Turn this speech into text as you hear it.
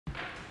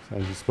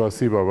Значит,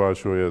 спасибо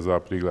большое за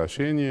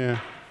приглашение.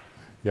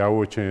 Я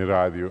очень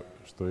рад,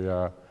 что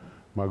я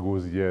могу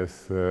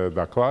здесь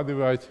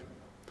докладывать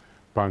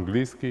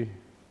по-английски,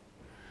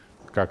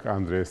 как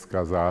Андрей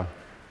сказал.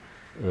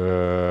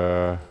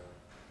 И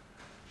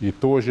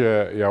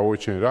тоже я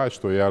очень рад,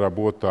 что я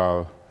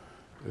работал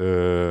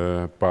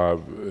по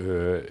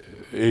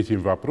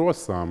этим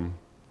вопросам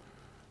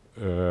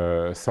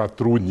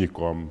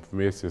сотрудником,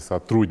 вместе с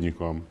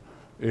сотрудником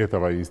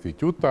этого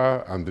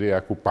института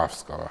Андрея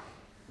Купавского.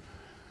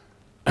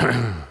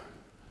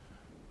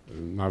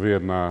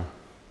 Наверное,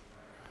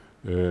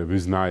 вы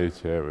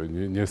знаете,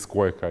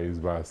 несколько из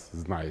вас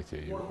знаете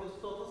его. Может быть,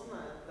 кто-то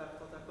знает,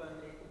 кто такой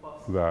Андрей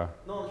Купавский. Да.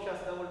 Но он сейчас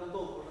довольно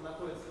долго уже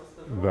находится в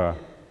стажировке Да. в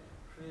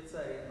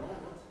Швейцарии. Но вот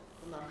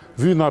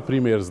Вы,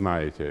 например,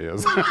 знаете. Я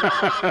знаю.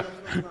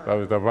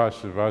 Это ваш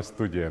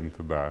студент,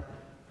 да.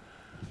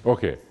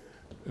 Okay.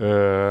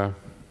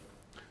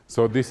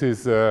 So this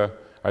is,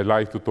 I'd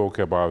like to talk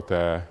about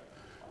a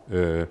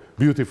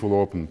beautiful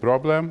open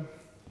problem.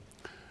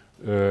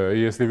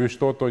 Если вы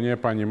что-то не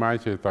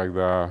понимаете,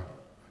 тогда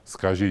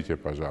скажите,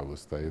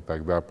 пожалуйста, и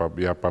тогда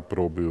я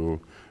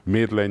попробую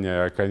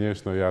медленнее.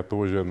 Конечно, я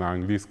тоже на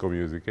английском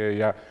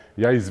языке.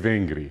 Я из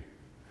Венгрии.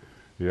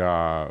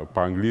 Я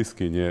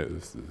по-английски не...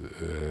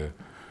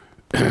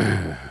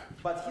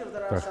 But here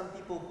there are some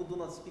people who do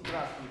not speak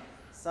Russian.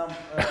 Some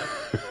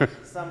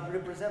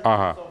representatives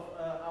of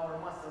our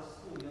master's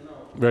school, you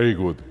know. Very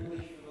good.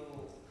 Which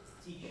will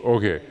teach.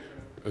 Okay.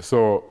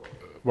 So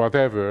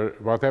whatever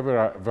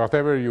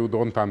you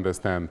don't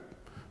understand,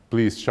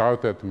 please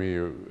shout at me.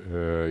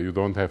 You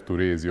don't have to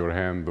raise your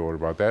hand or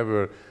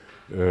whatever,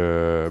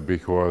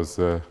 because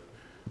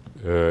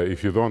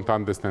if you don't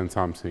understand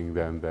something,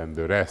 then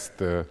the rest,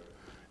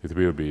 it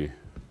will be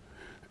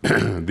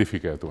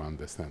difficult to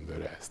understand the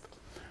rest.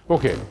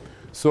 Okay,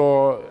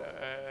 so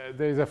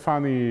there is a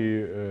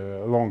funny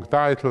long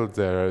title.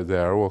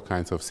 There are all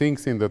kinds of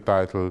things in the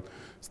title,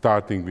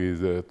 starting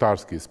with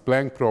Tarski's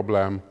Planck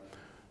problem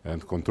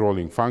and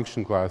controlling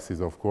function classes.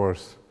 Of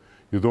course,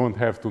 you don't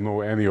have to know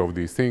any of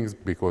these things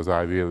because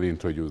I will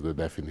introduce the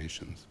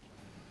definitions.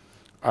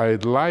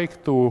 I'd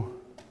like to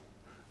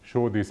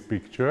show this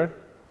picture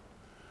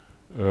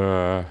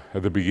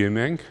at the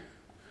beginning.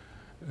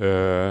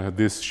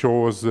 This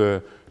shows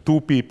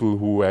two people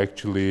who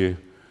actually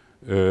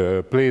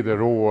played a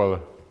role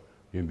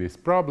in this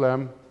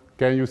problem.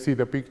 Can you see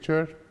the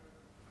picture?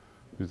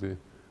 You see?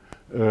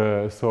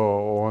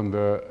 So on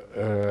the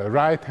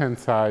right-hand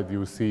side,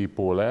 you see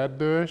Paul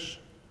Erdős.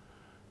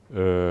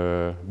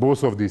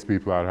 Both of these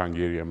people are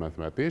Hungarian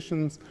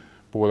mathematicians.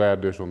 Paul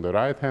Erdős on the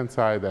right-hand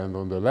side, and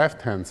on the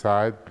left-hand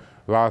side,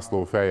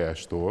 László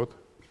Fejestót.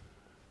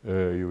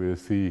 You will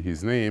see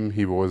his name.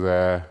 He was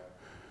a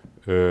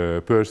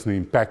person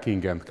in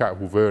packing and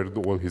who worked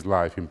all his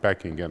life in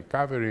packing and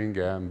covering,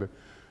 and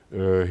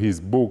his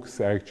books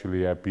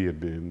actually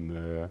appeared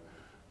in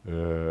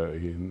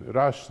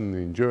Russian,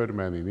 in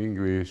German, in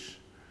English,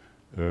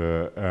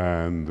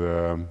 and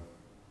a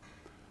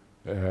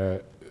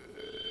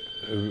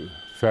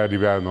fairly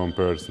well-known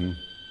person.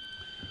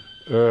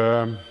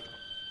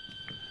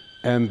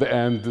 And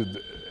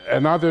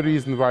another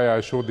reason why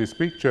I showed this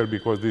picture,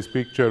 because this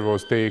picture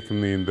was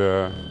taken in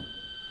at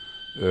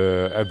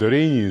the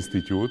Rényi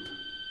Institute,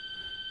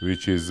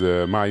 which is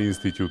my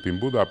institute in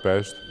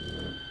Budapest,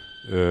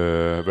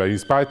 where in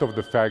spite of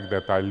the fact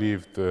that I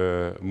lived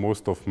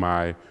most of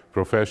my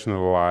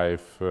professional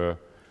life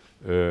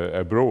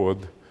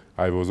abroad,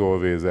 I was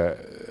always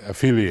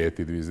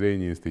affiliated with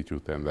Rényi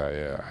Institute, and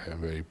I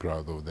am very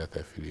proud of that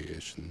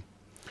affiliation.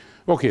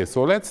 Okay,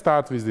 so let's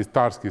start with this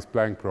Tarski's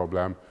Planck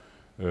problem,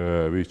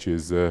 which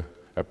is a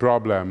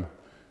problem.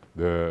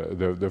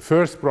 The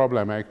first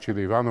problem,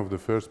 actually, one of the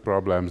first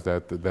problems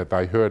that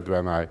I heard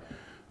when I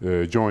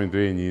joined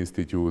Rényi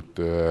Institute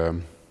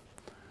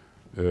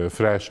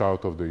fresh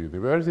out of the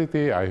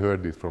university. I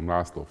heard it from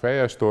László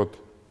Fejestót.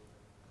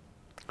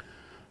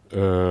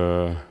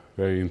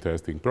 Very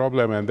interesting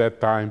problem. And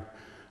that time,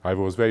 I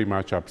was very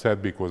much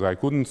upset because I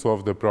couldn't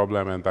solve the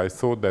problem, and I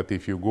thought that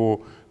if you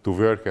go to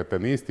work at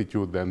an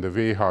institute, then the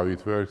way how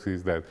it works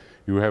is that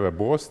you have a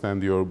boss,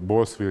 and your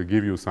boss will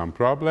give you some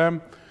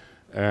problem,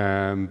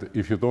 and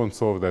if you don't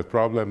solve that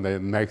problem,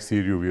 then next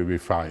year you will be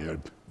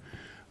fired.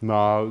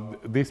 Now,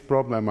 this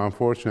problem,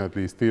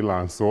 unfortunately, is still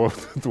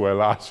unsolved to a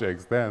large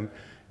extent.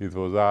 It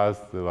was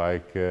asked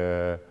like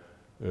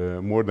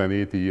more than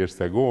 80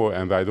 years ago,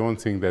 and I don't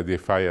think that they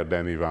fired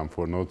anyone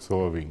for not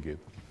solving it.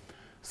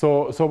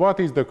 So what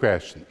is the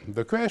question?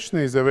 The question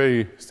is a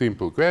very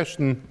simple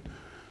question.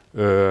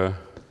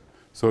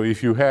 So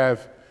if you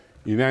have,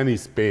 in any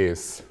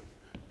space,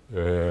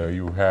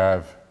 you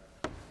have,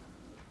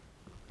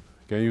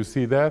 can you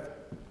see that?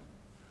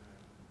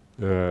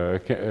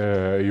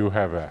 You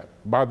have a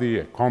body,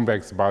 a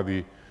convex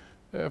body,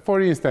 for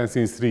instance,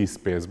 in 3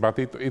 space, but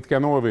it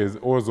can always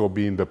also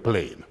be in the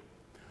plane.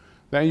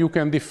 Then you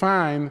can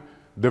define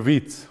the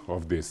width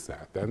of this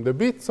set. And the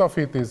width of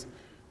it is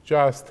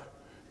just,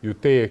 you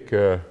take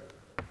 2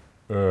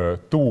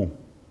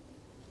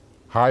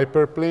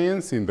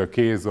 hyperplanes, in the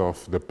case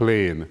of the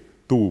plane,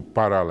 two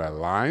parallel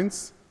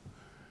lines,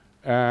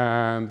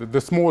 and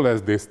the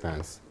smallest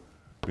distance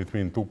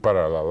between two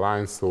parallel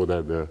lines so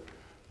that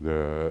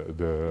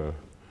the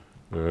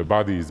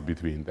body is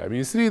between them.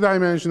 In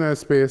three-dimensional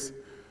space,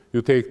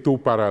 you take two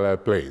parallel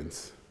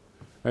planes,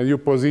 and you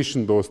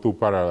position those two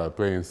parallel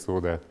planes so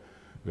that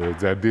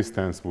their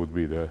distance would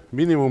be the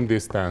minimum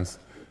distance,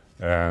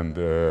 and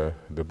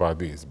the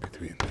body is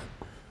between them.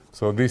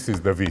 So this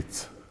is the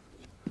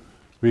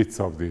width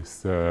of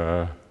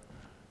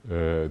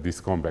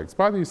this convex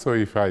body. So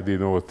if I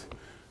denote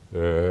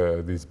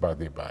this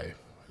body by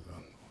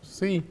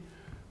C,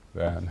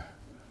 then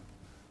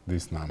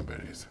this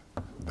number is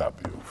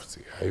W of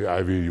C.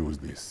 I will use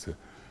this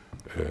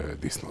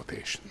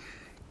notation.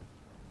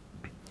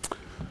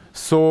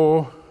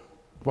 So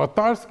what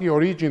Tarski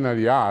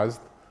originally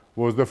asked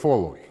was the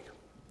following,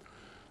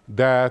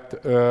 that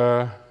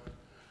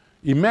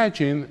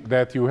imagine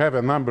that you have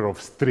a number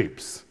of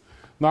strips.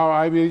 Now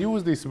I will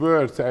use these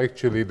words,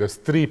 actually, the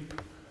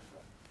strip.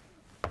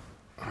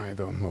 I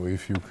don't know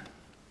if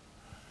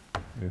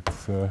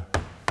it's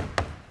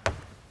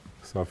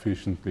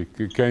sufficiently.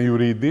 Can you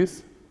read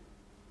this?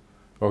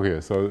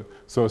 Okay,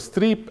 so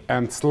strip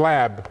and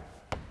slab,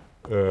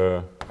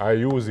 I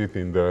use it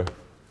in the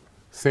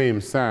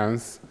same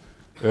sense.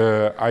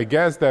 I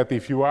guess that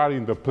if you are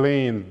in the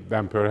plane,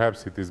 then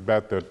perhaps it is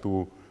better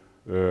to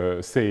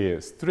say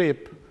a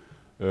strip.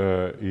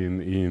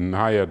 In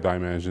higher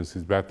dimensions,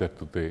 it's better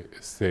to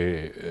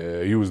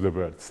use the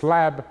word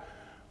slab.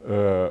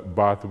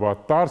 But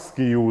what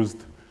Tarski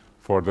used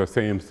for the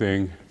same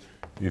thing,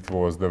 it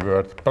was the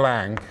word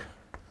plank.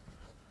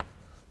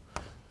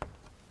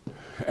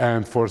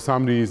 And for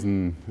some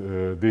reason,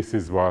 this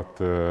is what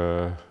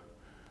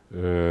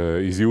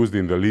is used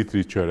in the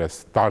literature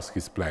as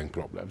Tarski's plank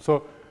problem.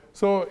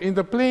 So in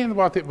the plane,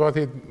 what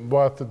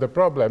the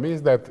problem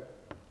is that,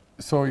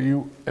 so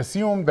you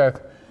assume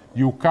that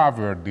you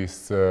cover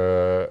this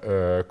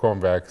your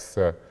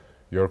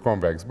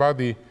convex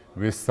body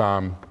with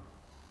some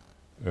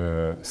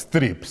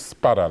strips,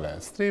 parallel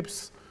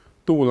strips,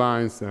 two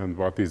lines, and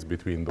what is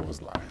between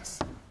those lines.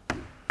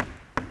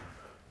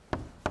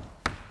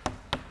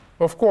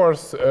 Of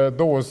course,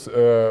 those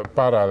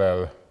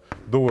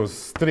those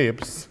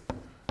strips,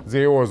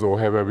 they also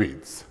have a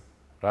width,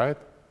 right?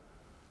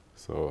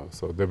 So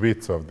the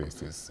width of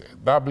this is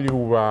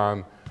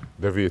W1,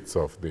 the width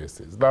of this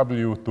is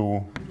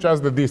W2,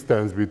 just the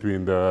distance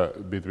between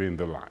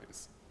the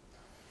lines.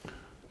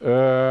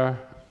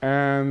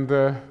 And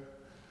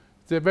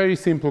it's a very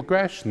simple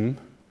question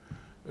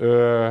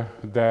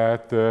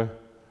that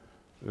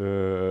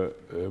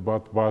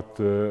what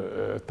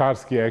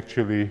Tarski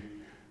actually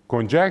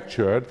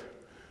conjectured,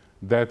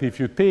 that if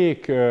you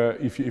take,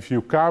 if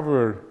you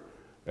cover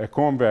a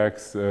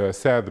convex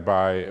set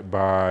by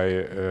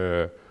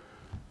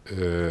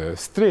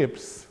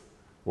strips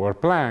or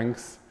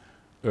planks,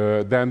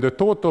 then the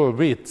total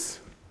width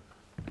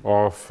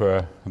of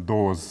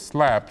those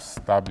slabs,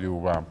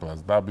 W1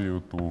 plus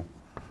W2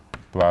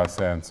 plus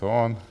and so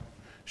on,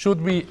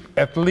 should be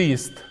at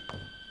least,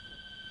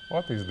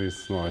 what is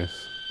this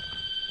noise?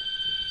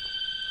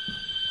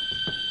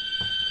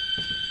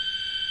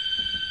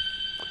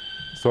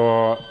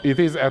 So it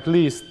is at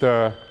least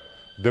the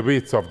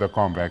width of the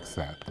convex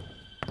set.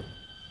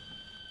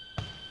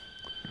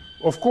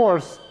 Of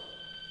course,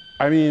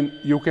 I mean,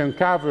 you can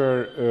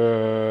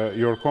cover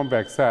your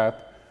convex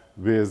set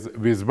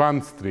with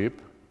one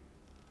strip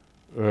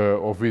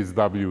of width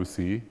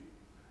WC,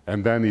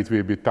 and then it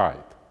will be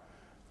tight.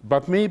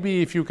 But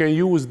maybe if you can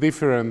use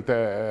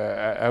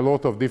a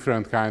lot of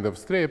different kind of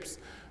strips,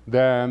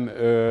 then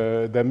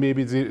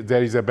maybe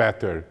there is a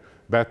better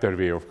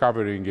way of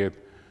covering it.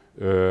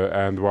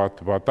 And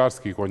what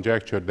Tarski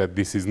conjectured, that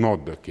this is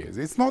not the case.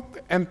 It's not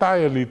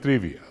entirely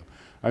trivial.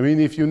 I mean,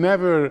 if you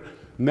never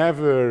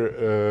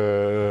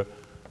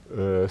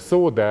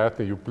saw that,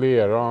 you play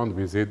around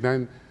with it,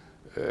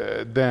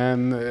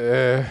 then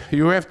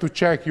you have to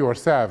check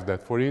yourself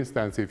that, for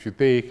instance, if you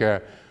take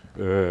a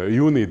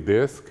unit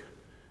disk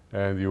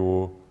and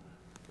you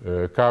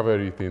cover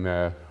it in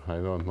a, I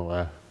don't know,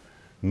 a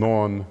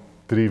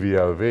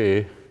non-trivial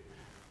way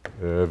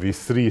with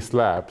three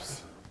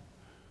slabs,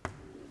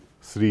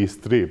 three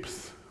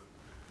strips,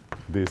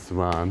 this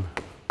one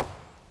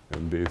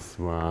and this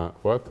one,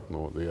 what?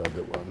 No, the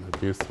other one,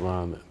 this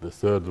one, and the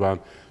third one,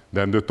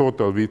 then the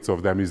total width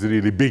of them is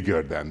really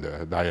bigger than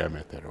the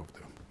diameter of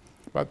them.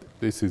 But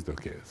this is the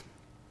case.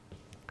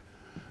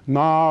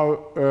 Now,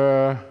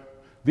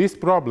 this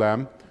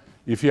problem,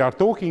 if you are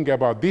talking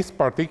about this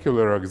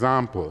particular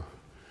example,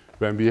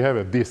 when we have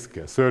a disk,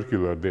 a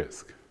circular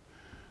disk,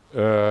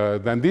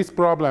 then this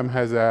problem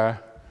has a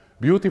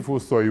beautiful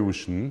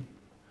solution,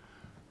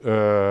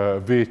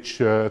 which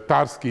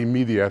Tarski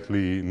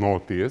immediately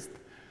noticed.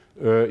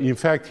 In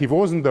fact, he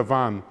wasn't the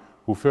one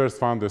who first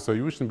found the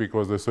solution,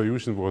 because the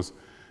solution was,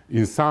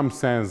 in some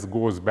sense,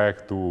 goes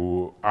back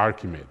to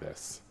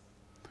Archimedes,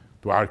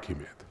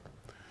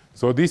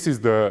 So this is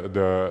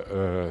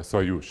the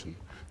solution.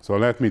 So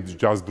let me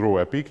just draw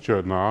a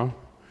picture now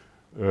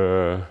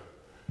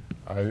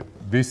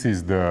this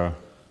is the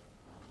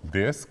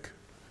disk,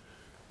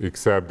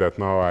 except that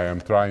now I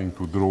am trying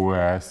to draw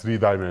a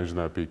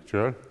three-dimensional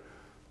picture.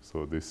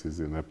 So this is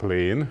in a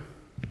plane.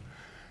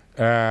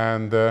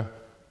 And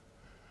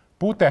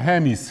put a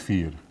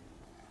hemisphere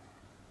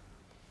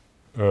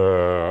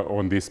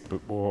on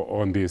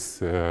this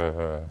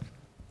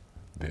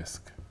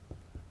disk.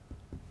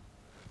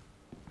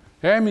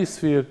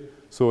 Hemisphere,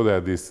 so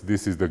that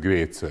this is the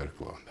great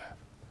circle on that.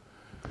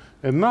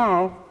 And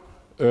now,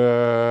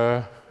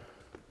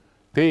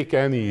 take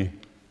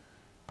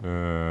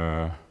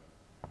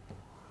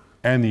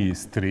any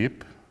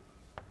strip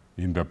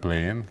in the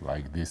plane,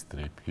 like this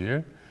strip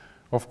here.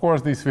 Of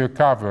course, this will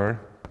cover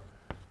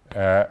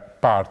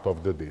part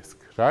of the disk,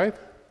 right?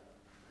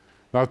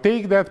 Now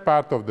take that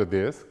part of the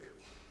disk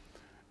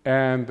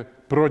and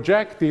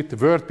project it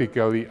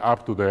vertically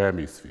up to the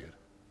hemisphere.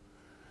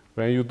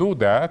 When you do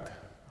that,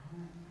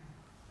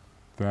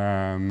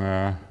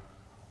 then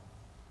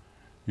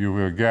you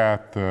will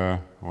get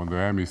on the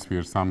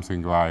hemisphere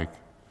something like,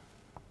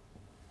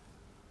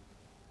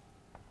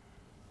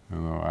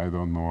 I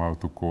don't know how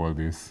to call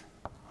this.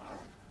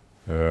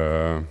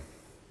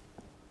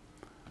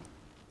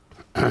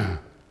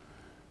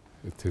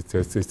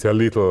 It's a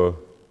little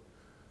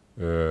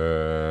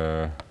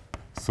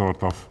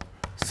sort of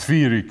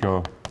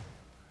spherical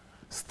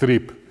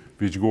strip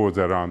which goes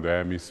around the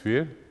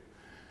hemisphere.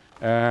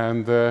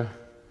 And there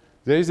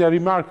is a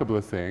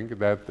remarkable thing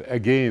that,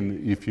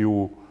 again, if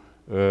you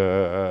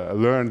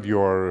learned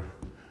your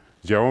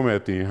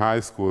geometry in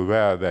high school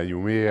well, then you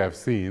may have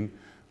seen,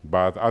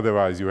 but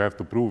otherwise you have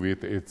to prove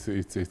it.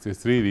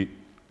 It's really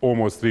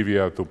almost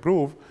trivial to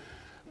prove,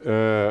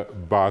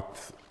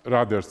 but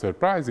rather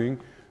surprising,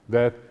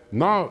 that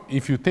now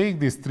if you take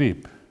this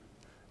strip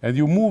and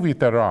you move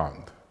it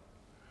around,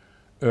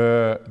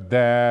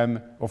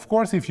 then of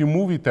course if you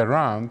move it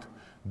around,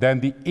 then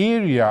the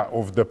area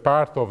of the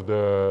part of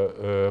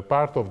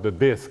the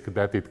disk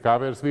that it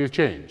covers will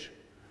change.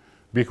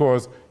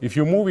 Because if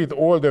you move it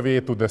all the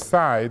way to the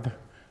side,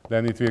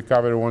 then it will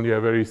cover only a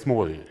very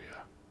small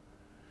area.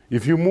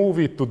 If you move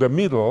it to the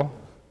middle,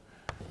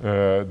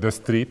 the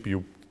strip,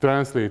 you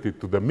translate it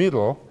to the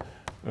middle,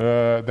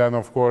 then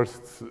of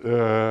course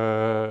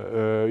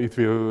it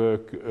will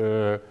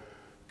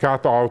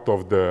cut out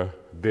of the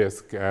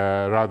disk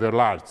a rather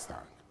large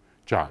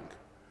chunk.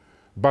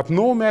 But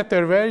no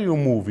matter where you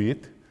move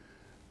it,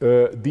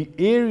 the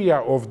area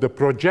of the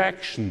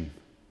projection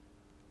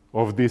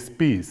of this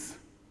piece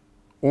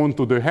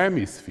onto the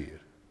hemisphere,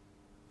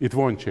 it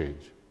won't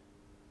change.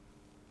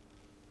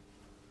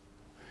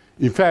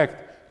 In fact,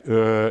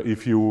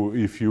 if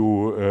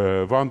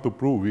you want to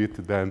prove it,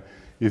 then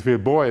it will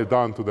boil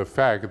down to the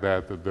fact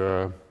that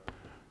the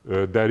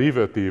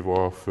derivative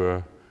of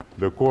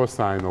the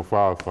cosine of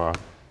alpha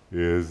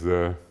is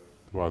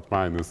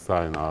minus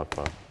sine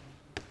alpha.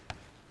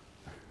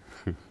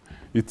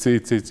 It's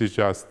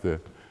just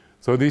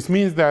so this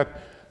means that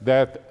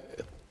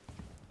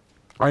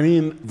I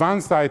mean,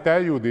 once I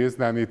tell you this,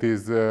 then it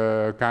is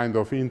kind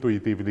of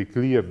intuitively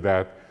clear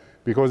that,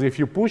 because if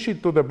you push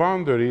it to the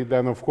boundary,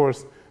 then of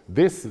course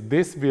this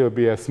will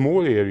be a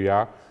small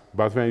area,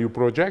 but when you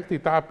project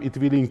it up, it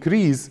will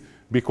increase,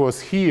 because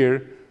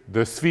here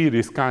the sphere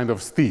is kind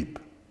of steep,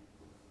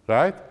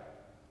 right?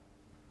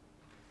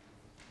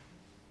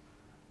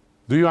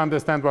 Do you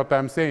understand what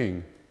I'm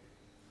saying?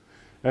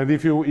 And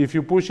if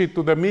you push it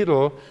to the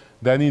middle,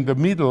 then in the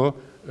middle,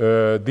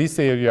 this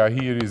area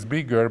here is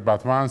bigger,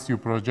 but once you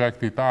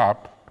project it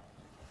up,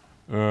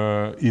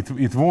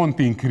 it won't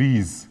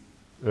increase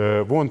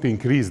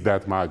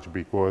that much,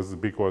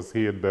 because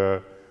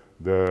here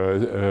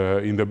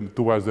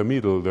towards the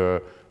middle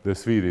the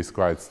sphere is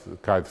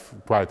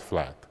quite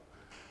flat.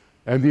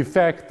 And in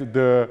fact,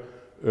 the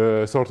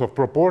sort of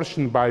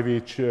proportion by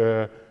which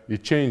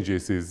it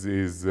changes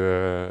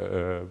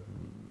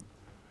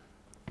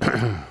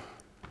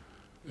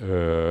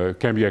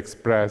can be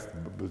expressed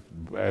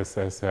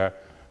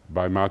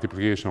by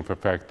multiplication of a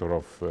factor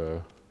of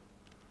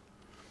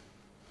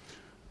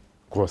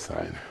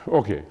cosine.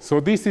 Okay, so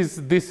this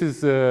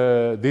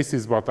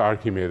is what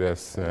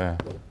Archimedes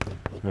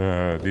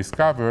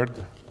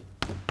discovered,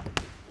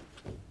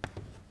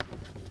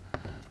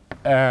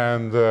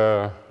 and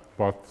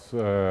what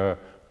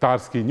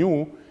Tarski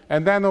knew,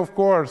 and then of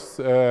course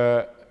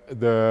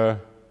the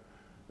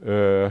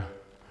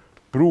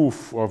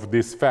proof of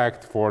this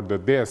fact for the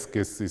disk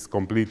is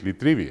completely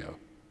trivial,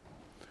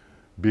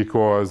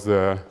 because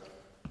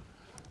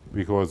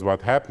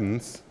what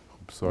happens,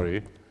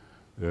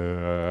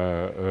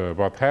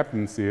 what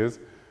happens is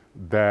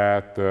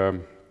that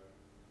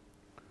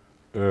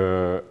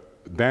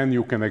then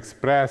you can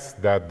express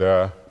that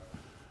the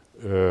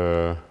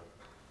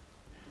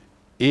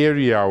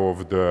area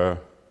of the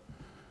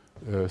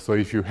so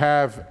if you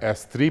have a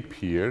strip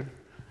here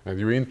and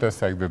you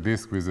intersect the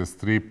disk with a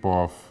strip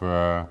of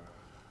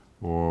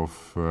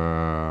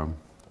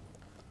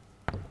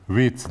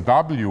width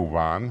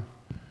W1,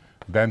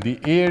 then the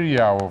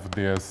area of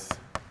this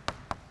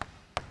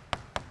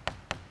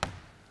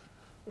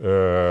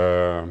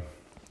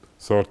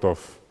sort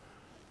of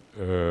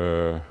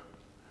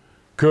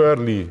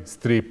curly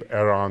strip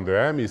around the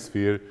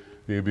hemisphere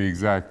will be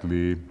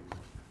exactly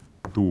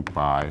 2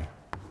 pi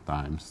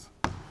times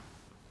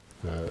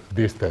the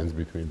distance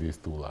between these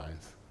two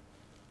lines.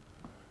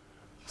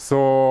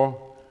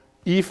 So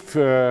if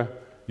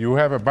you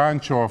have a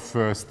bunch of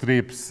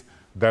strips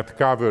that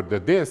cover the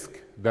disk,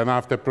 then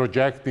after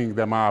projecting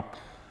them up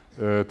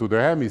to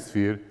the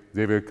hemisphere,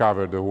 they will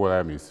cover the whole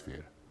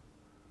hemisphere,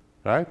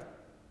 right?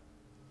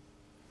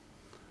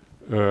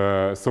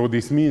 So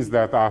this means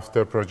that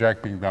after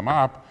projecting them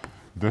up,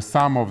 the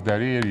sum of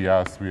their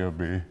areas will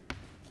be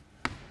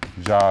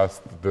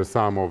just the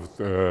sum of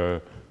 2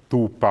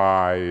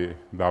 pi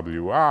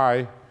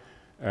wi,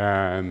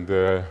 and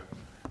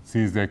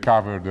since they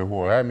cover the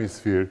whole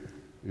hemisphere,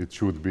 it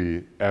should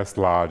be as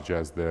large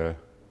as the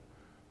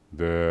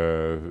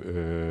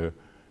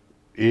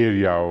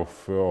area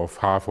of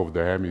half of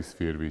the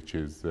hemisphere, which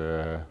is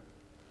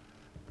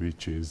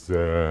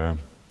 2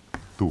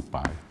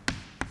 pi.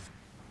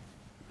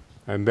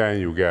 And then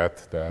you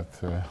get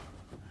that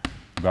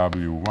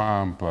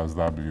W1 plus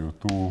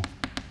W2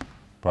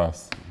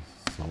 plus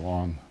so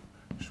on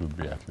should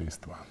be at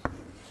least 1.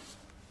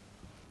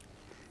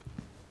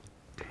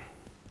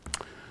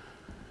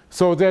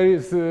 So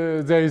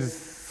there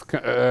is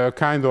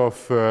kind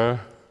of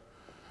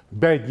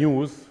bad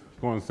news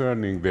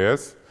concerning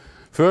this.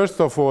 First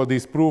of all,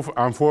 this proof,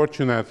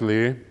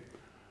 unfortunately,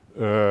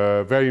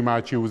 very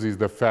much uses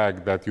the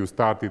fact that you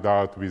started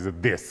out with a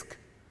disk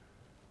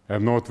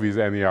and not with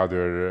any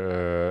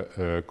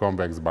other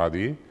convex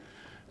body.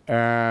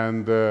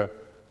 And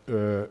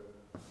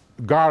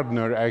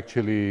Gardner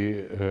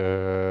actually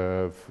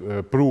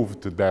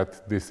proved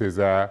that this is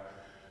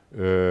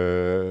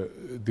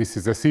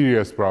a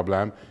serious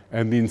problem.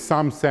 And in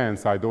some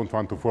sense, I don't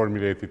want to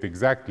formulate it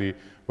exactly,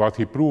 what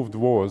he proved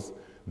was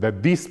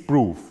that this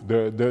proof,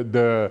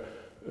 the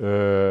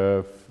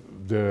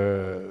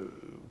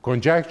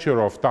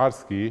conjecture of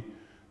Tarski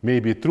may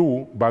be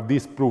true, but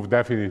this proof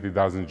definitely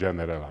doesn't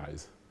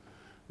generalize.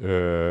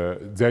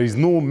 There is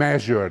no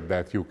measure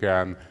that you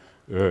can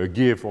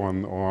give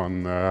on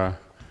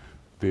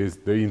the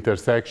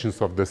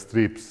intersections of the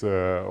strips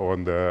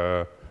with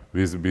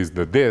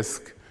the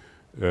disk.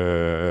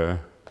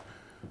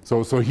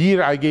 So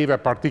here I gave a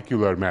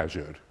particular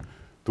measure.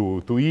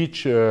 To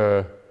each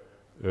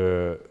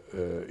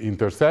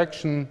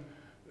intersection,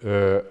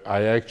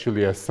 I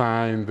actually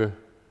assigned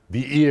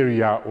the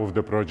area of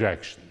the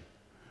projection.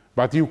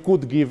 But you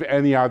could give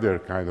any other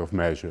kind of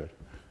measure,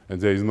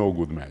 and there is no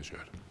good measure.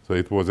 So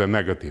it was a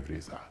negative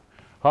result.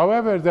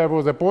 However, there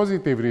was a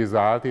positive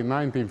result in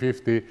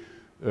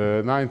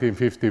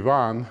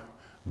 1951.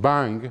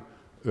 Bang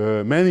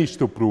managed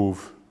to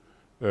prove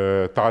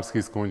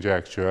Tarski's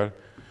conjecture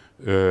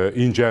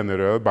in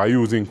general by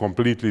using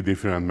completely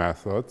different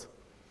methods.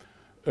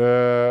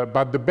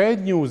 But the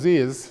bad news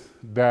is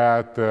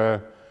that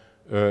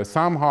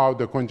somehow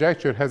the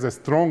conjecture has a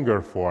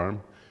stronger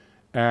form,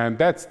 and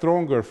that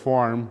stronger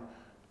form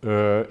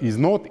is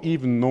not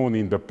even known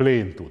in the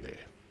plane today.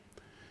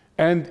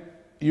 And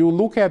you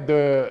look at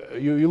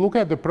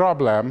the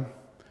problem,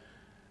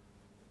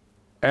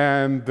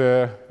 and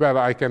well,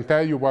 I can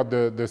tell you what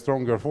the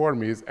stronger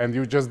form is, and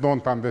you just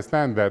don't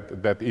understand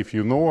that if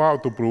you know how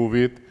to prove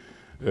it,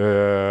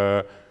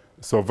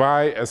 so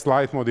why a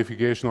slight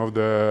modification of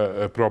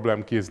the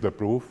problem kills the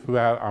proof?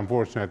 Well,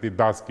 unfortunately, it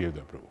does kill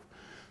the proof.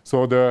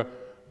 So the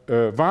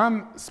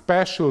one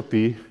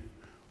specialty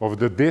of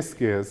the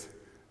disk is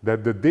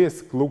that the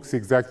disk looks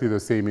exactly the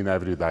same in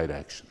every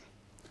direction.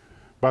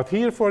 But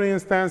here, for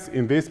instance,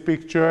 in this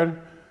picture,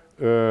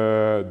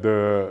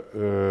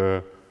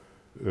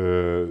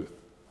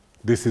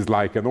 this is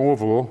like an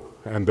oval,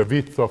 and the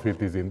width of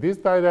it is in this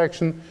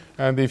direction.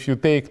 And if you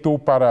take two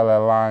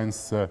parallel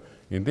lines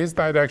in this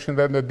direction,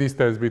 then the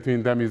distance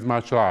between them is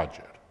much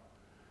larger.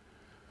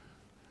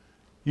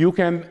 You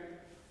can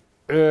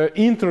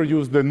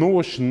introduce the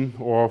notion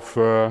of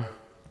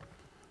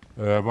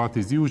what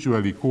is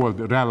usually called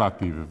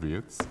relative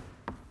width.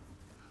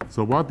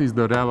 So what is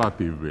the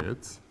relative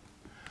width?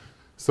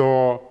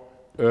 So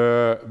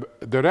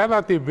the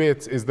relative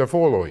width is the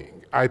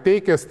following. I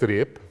take a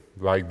strip,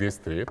 like this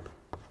strip,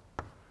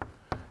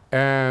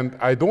 and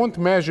I don't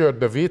measure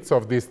the width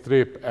of this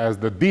strip as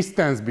the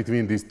distance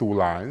between these two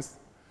lines,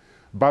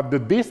 but the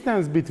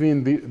distance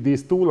between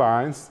these two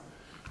lines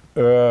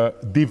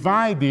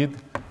divided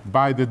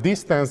by the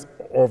distance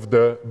of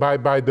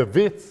by the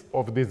width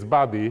of this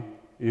body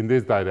in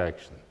this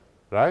direction,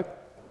 right?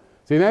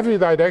 So in every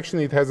direction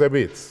it has a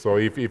width. So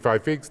if I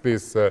fix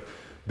this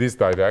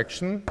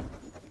direction,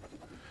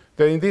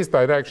 then in this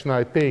direction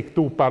I take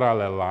two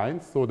parallel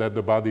lines so that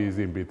the body is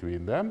in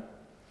between them.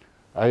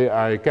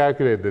 I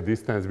calculate the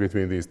distance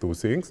between these two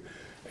things,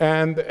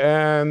 and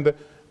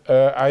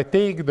I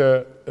take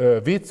the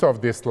width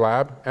of this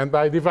slab and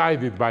I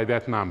divide it by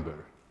that number.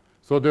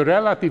 So the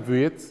relative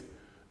width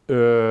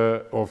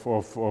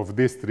of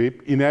this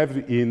strip in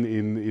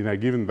a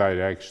given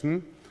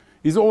direction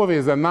is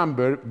always a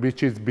number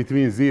which is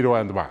between 0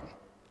 and 1,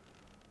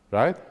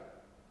 right?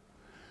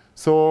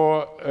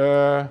 So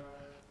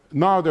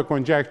now the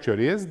conjecture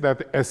is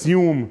that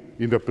assume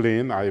in the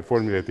plane, I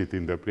formulate it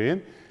in the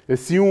plane,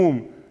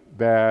 assume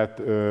that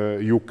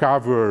you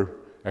cover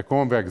a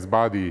convex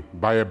body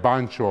by a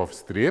bunch of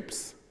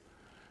strips,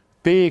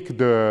 take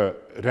the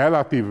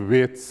relative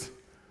widths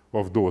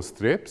of those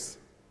strips,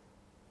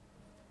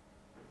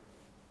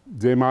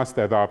 they must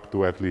add up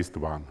to at least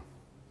 1.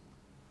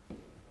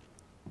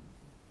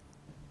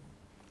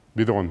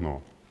 We don't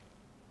know.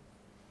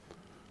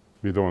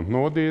 We don't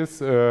know this.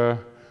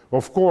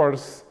 Of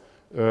course,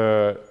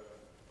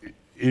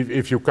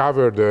 if you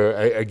cover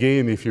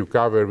if you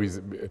cover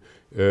with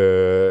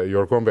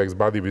your convex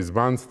body with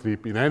 1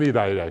 strip in any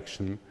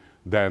direction,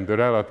 then the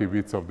relative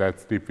width of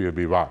that strip will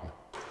be 1.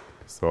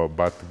 So,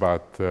 but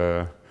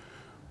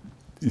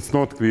it's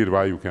not clear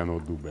why you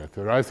cannot do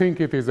better. I think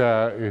it is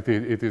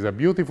a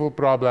beautiful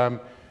problem,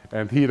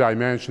 and here I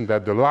mentioned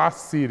that the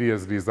last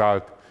serious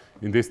result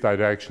in this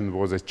direction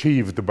was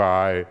achieved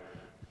by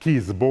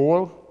Keith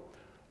Ball,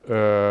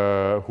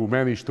 who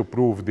managed to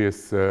prove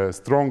this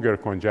stronger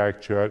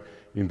conjecture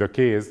in the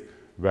case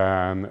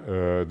when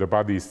the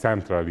body is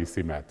centrally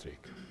symmetric.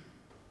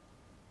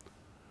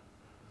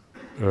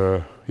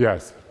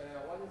 Yes?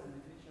 What is the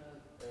definition,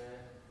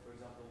 for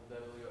example,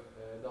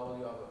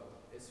 W of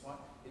S1?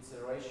 It's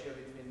a ratio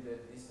between the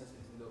distance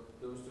between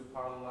those two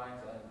parallel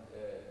lines and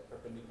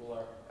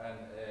perpendicular and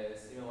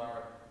similar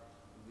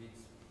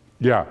widths.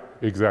 Yeah,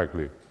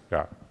 exactly.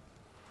 Yeah.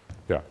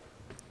 Yeah.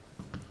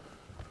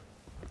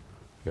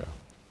 Yeah.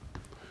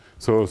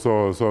 So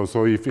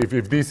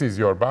if this is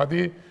your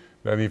body,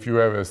 then if you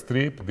have a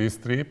strip, this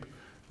strip,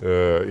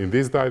 in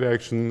this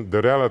direction,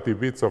 the relative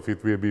width of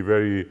it will be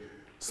very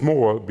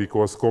small,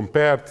 because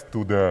compared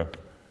to the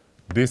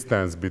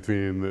distance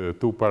between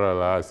two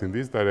parallels in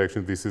this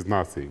direction, this is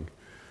nothing.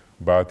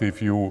 But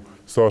if you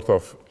sort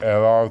of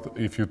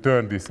if you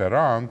turn this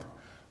around,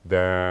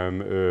 then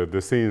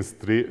the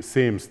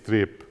same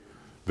strip,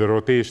 the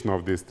rotation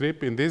of this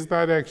strip in this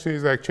direction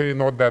is actually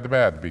not that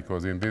bad,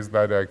 because in this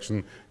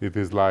direction it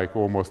is like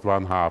almost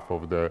 1/2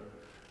 of the,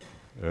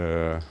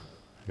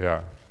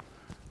 yeah.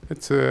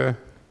 It's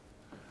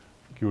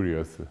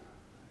curious.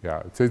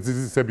 Yeah,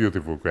 it's a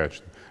beautiful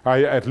question.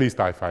 At least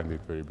I find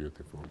it very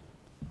beautiful.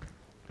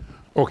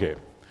 Okay,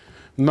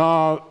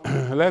 now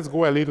let's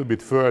go a little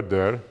bit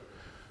further.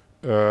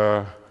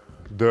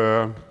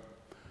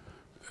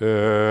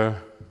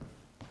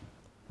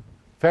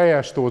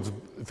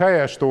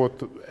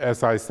 Fejestót,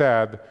 as I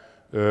said,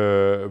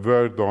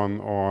 worked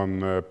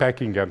on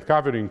packing and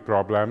covering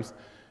problems,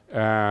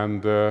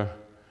 and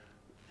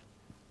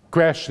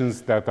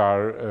questions that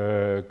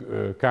are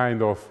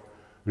kind of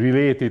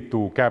related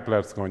to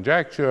Kepler's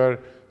conjecture.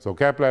 So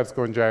Kepler's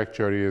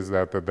conjecture is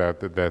that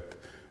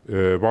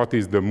what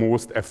is the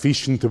most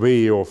efficient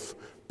way of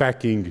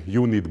packing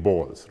unit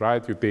balls,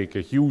 right? You take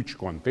a huge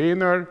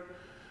container,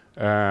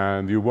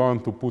 and you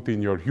want to put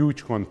in your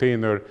huge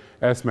container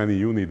as many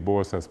unit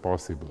balls as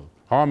possible.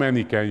 How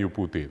many can you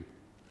put in?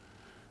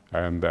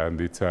 And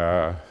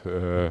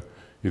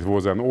it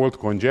was an old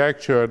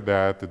conjecture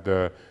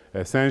that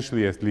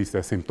essentially, at least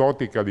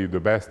asymptotically, the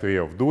best way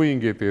of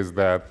doing it is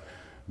that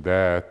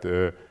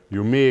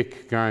you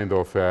make kind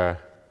of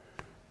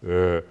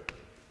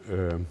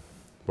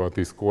what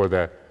is called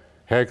a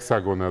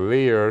hexagonal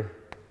layer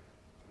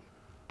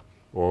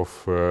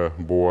of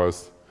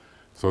balls.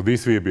 So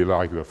this will be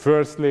like the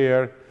first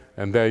layer,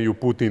 and then you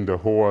put in the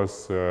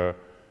holes a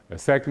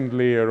second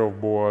layer of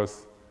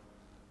balls.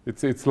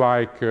 It's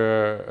like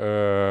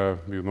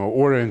you know,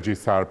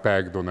 oranges are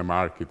packed on a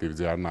market if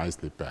they are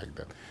nicely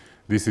packed.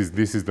 This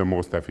is the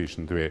most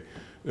efficient way.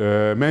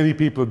 Many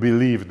people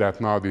believe that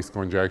now this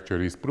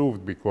conjecture is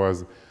proved,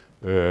 because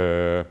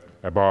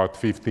about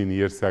 15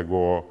 years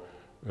ago,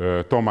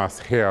 Thomas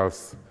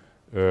Hales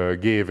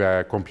gave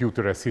a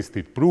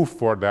computer-assisted proof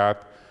for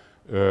that,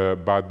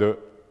 but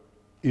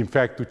in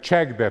fact, to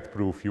check that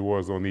proof, you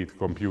also need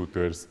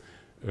computers.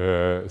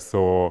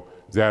 So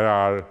there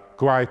are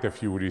quite a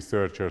few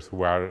researchers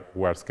who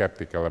are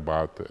skeptical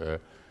about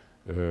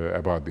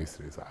this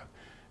result.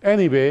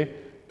 Anyway,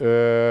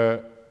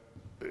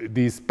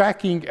 these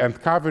packing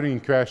and covering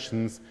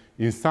questions,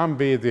 in some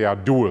way, they are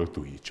dual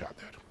to each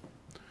other.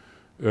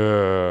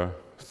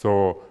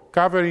 So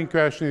covering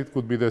question, it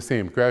could be the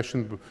same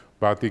question,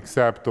 but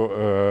except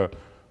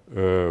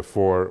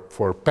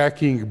for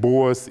packing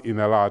balls in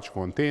a large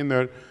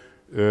container,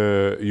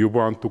 you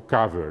want to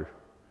cover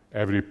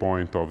every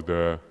point of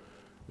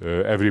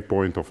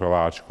a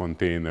large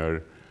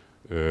container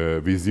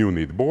with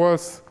unit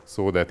balls,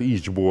 so that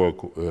each ball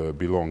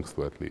belongs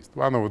to at least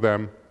one of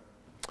them.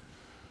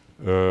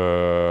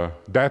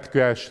 That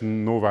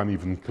question, no one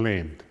even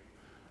claimed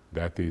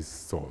that is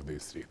solved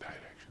this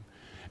redirection.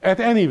 At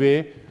any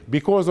way,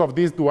 because of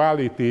this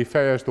duality,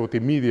 Fejestót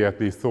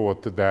immediately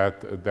thought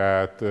that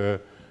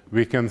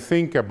we can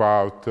think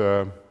about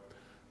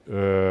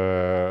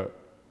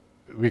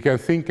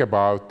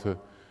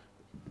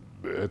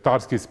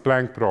Tarski's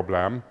Planck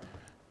problem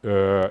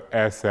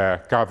as a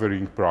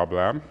covering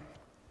problem.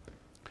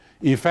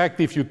 In fact,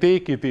 if you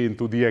take it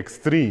into the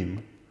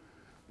extreme,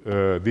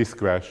 this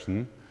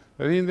question.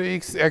 In the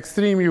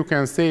extreme, you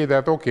can say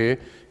that, okay,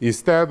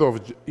 instead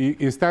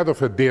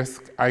of a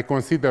disk, I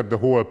consider the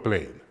whole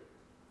plane,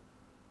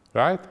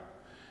 right?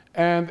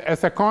 And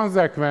as a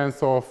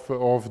consequence of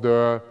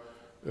the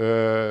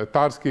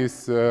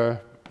Tarski's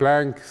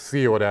Planck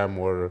theorem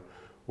or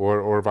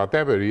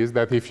whatever it is,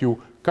 that if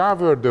you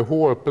cover the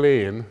whole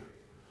plane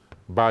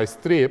by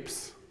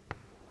strips,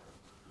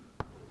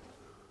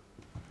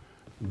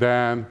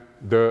 then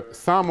the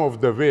sum of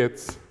the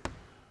widths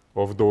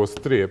of those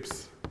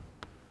strips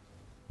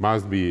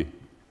must be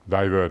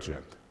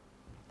divergent.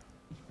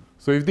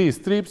 So if these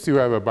strips, you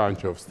have a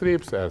bunch of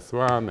strips,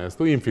 S1,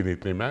 S2,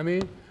 infinitely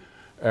many,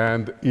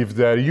 and if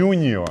their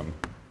union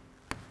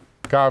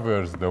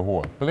covers the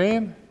whole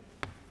plane,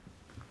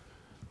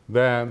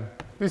 then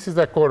this is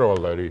a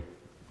corollary.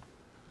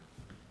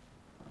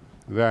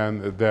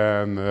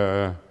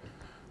 Then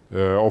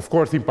of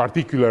course, in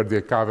particular,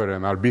 they cover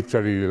an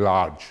arbitrarily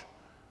large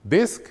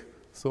disk,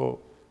 so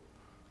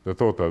the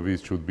total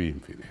width should be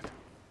infinite.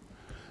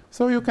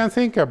 So you can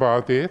think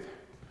about it.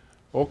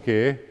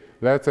 Okay,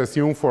 let's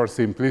assume for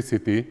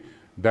simplicity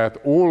that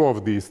all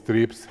of these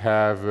strips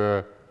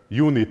have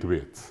unit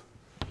widths.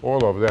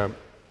 All of them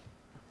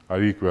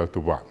are equal to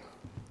 1.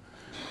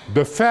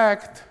 The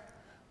fact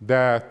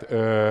that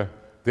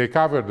they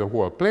cover the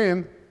whole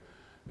plane,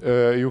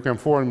 you can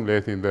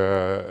formulate in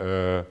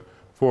the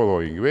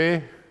following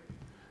way,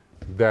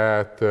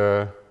 that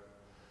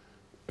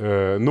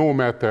no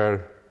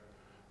matter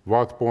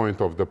what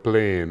point of the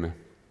plane.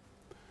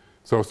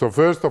 So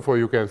first of all,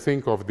 you can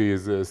think of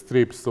these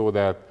strips so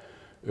that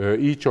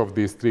each of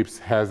these strips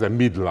has a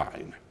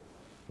midline,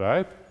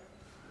 right?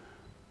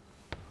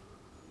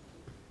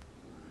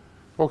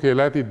 Okay,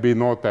 let it be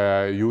not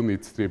a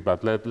unit strip,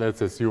 but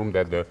let's assume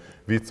that the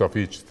width of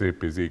each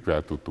strip is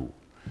equal to 2.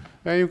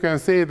 And you can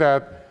say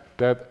that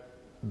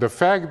the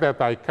fact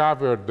that I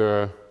covered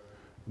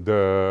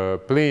the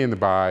plane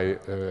by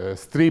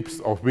strips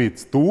of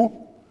width 2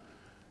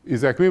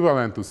 is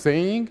equivalent to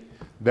saying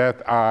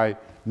that I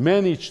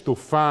managed to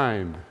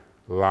find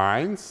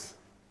lines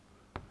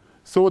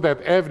so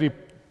that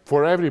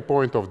for every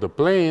point of the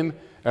plane,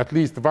 at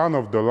least one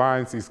of the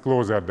lines is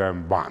closer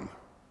than 1,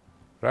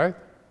 right?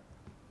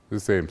 The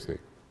same thing.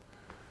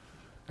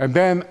 And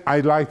then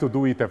I'd like to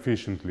do it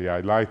efficiently.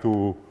 I'd like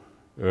to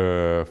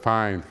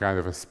find kind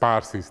of a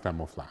sparse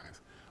system of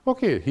lines.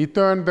 Okay, he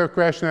turned the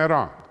question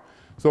around.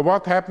 So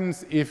what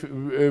happens if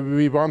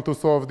we want to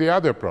solve the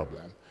other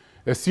problem?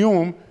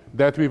 Assume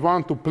that we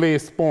want to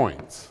place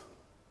points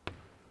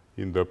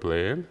in the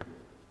plane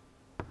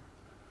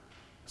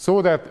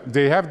so that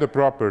they have the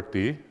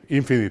property,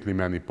 infinitely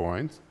many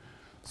points,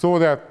 so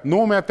that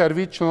no matter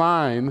which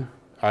line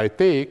I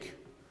take,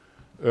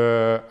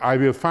 I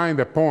will find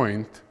a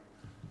point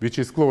which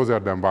is closer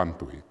than 1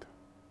 to it.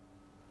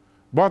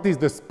 What is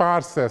the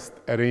sparsest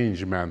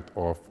arrangement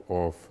of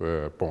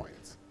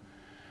points?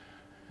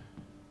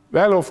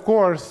 Well, of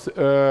course,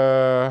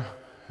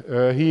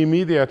 he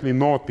immediately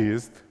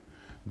noticed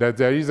that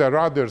there is a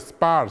rather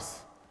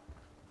sparse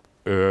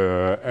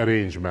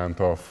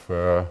arrangement of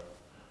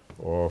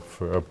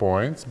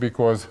points,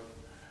 because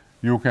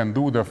you can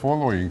do the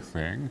following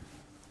thing,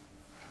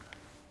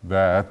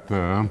 that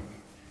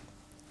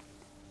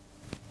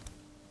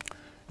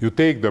you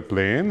take the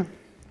plane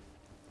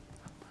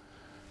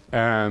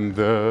and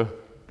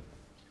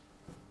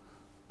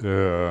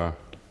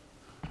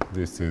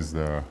this is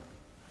the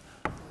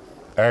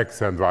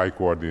x and y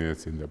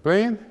coordinates in the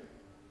plane,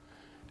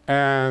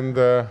 and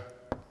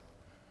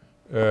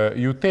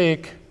you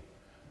take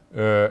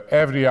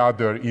every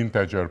other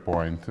integer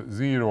point,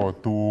 0,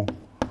 2,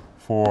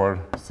 4,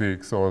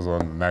 6, also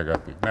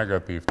negative,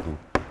 negative 2,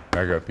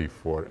 negative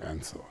 4,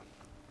 and so on.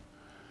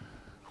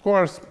 Of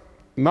course,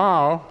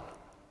 now,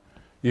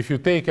 if you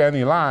take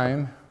any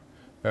line,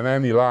 then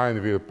any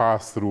line will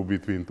pass through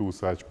between two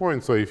such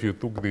points. So if you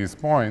took these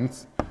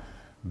points,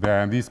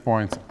 then these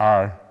points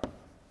are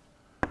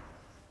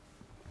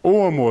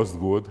almost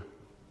good,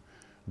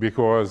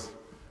 because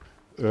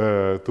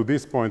to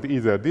this point,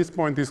 either this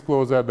point is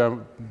closer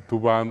than to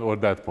 1 or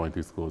that point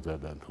is closer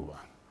than to 1.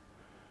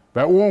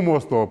 But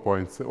almost all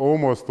points,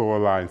 almost all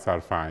lines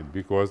are fine,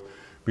 because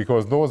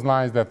those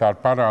lines that are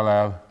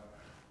parallel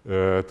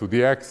to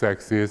the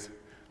x-axis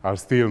are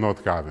still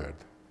not covered.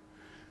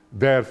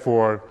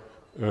 Therefore,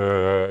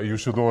 you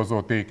should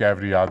also take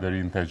every other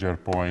integer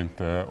point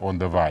on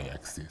the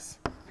y-axis.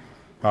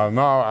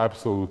 Now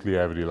absolutely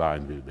every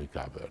line will be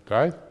covered,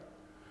 right?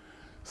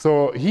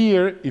 So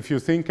here, if you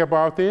think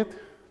about it,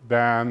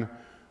 then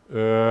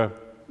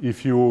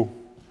if you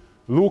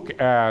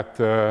look at,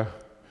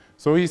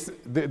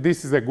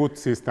 this is a good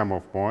system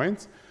of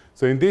points.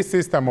 So in this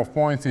system of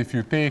points, if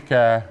you take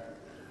a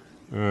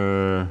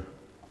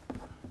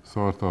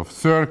sort of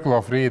circle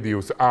of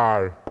radius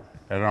r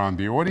around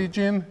the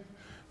origin,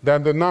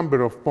 then the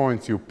number of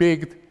points you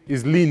picked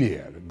is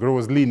linear,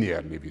 grows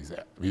linearly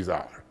with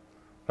r,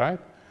 right?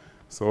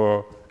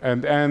 So,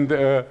 and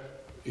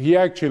he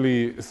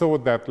actually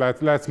thought that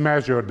let's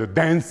measure the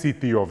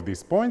density of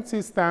this point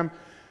system.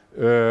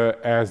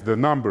 as the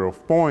number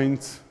of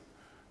points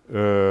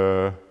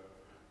in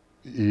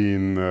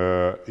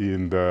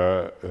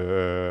the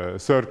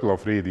circle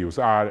of radius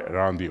r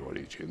around the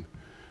origin.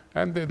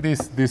 And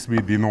this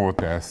we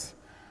denote as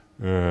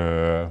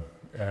how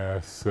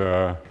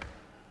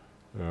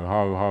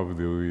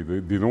do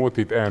we denote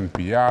it?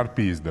 NPR.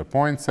 P is the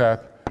point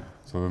set,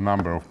 so the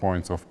number of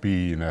points of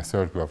P in a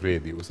circle of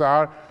radius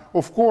r.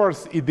 Of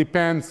course, it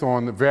depends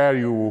on where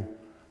you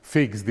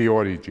fix the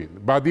origin,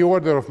 but the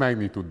order of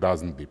magnitude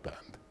doesn't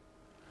depend.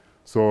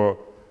 So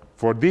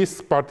for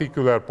this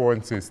particular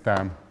point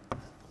system,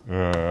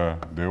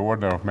 the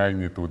order of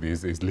magnitude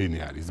is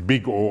linear. It's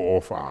big O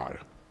of r.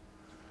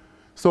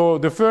 So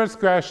the first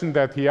question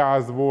that he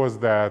asked was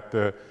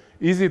that,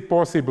 is it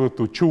possible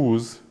to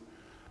choose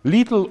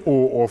little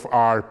o of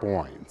r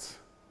points,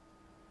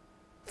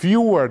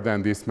 fewer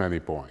than this many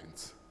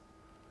points,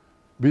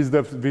 with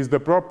the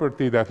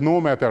property that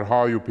no matter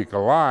how you pick a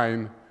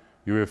line,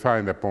 you will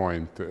find a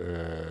point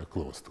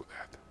close to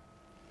that.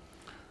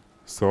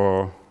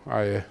 So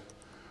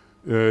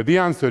the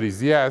answer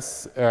is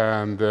yes,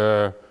 and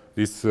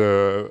this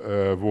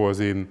was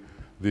in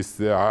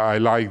this. I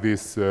like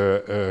this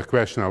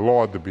question a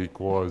lot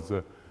because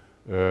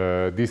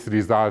this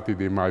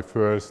resulted in my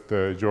first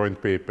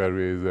joint paper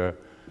with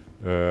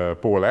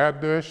Paul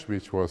Erdős,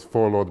 which was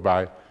followed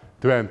by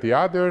 20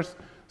 others.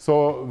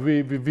 So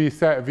we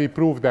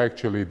proved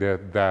actually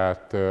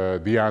that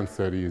the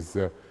answer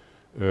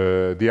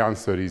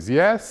is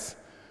yes.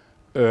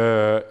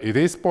 It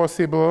is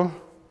possible,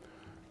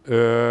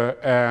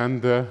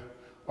 and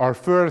our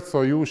first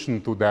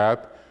solution to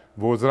that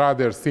was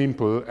rather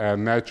simple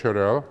and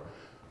natural.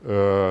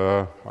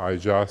 I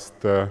just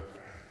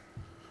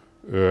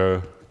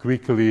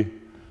quickly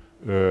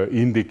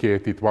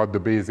indicated what the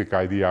basic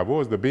idea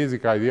was. The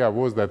basic idea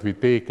was that we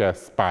take a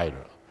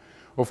spiral.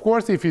 Of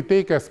course, if you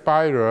take a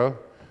spiral,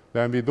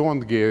 then we don't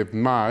get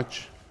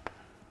much.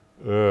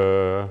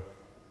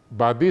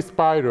 But this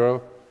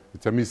spiral,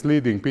 it's a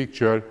misleading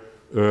picture.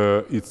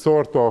 It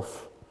sort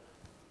of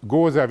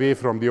goes away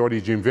from the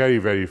origin very,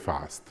 very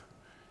fast.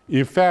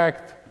 In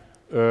fact,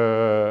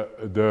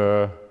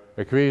 the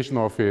equation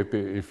of it,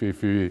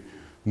 if we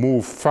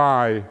move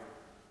phi,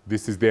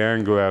 this is the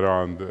angle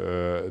around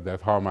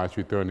that how much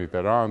we turn it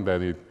around,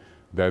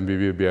 then we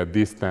will be at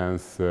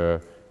distance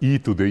e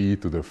to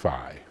the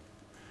phi.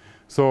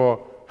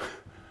 So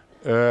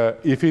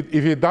if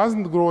it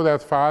doesn't grow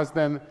that fast,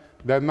 then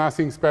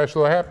nothing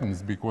special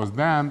happens, because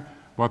then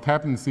what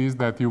happens is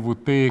that you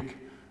would take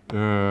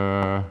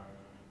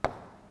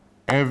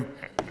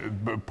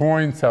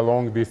points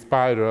along this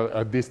spiral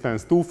at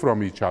distance 2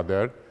 from each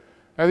other,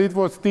 and it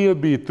would still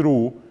be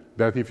true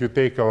that if you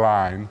take a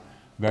line,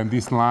 then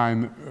this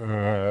line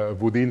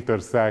would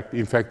intersect.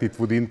 In fact, it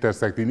would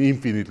intersect in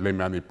infinitely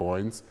many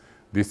points,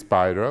 this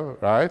spiral,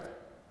 right?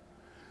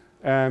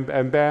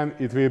 And then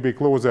it will be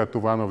closer to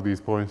one of these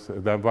points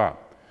than one.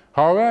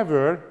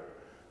 However,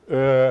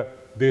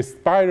 this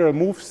spiral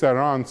moves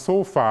around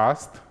so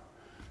fast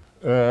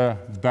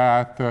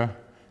that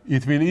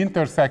it will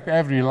intersect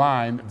every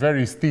line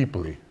very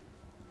steeply.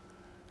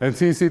 And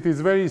since it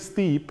is very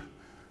steep,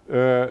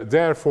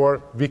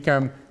 therefore, we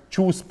can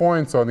choose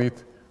points on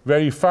it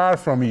very far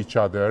from each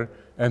other,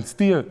 and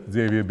still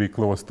they will be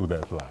close to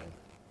that line.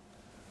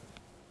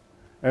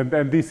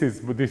 And this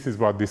is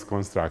what this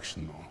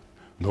construction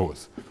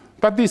knows.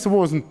 But this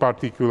wasn't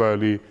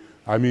particularly,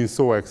 I mean,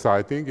 so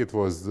exciting. It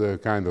was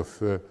kind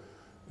of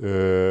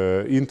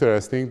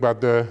interesting,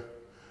 but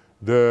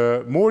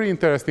the more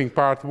interesting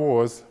part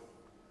was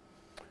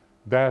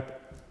that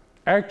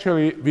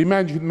actually we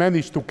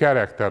managed to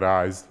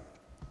characterize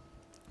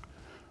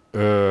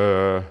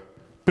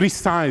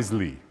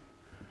precisely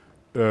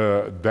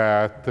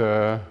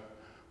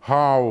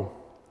how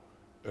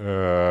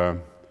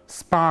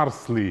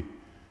sparsely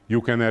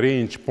you can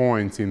arrange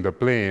points in the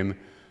plane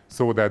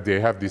so that they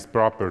have this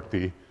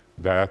property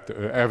that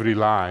every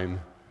line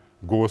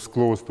goes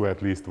close to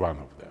at least one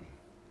of them.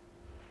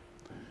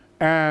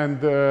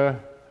 And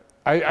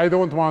I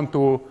don't want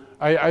to,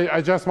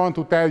 I just want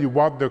to tell you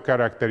what the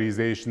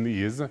characterization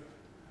is,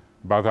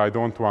 but I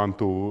don't want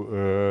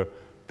to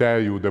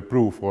tell you the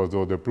proof,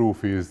 although the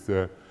proof is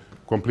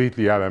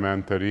completely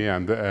elementary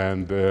and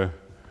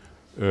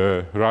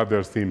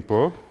rather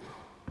simple.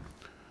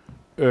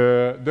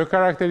 The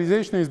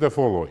characterization is the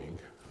following,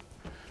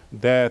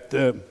 that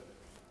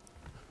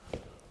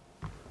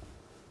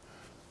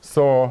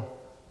so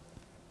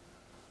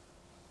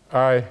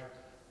I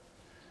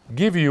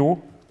give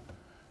you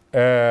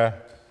a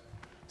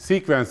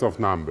sequence of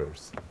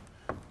numbers,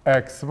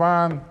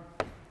 x1,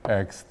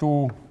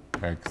 x2,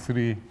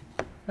 x3.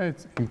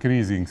 It's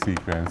increasing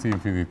sequence,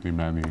 infinitely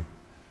many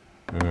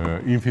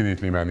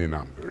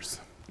numbers.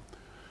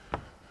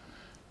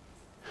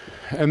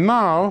 And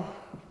now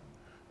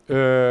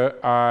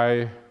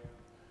I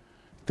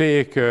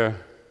take,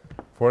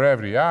 for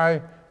every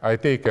I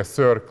take a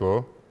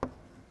circle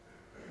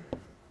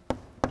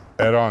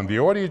around the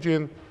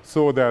origin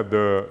so that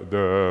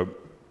the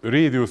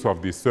radius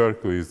of this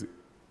circle is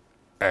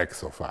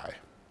x of I,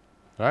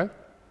 right?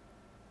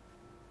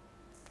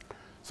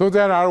 So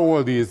there are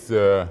all these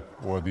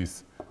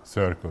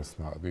circles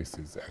now. This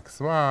is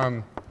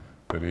x1,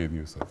 the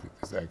radius of it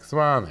is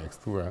x1,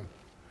 x2,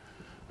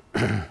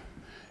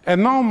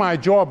 and now my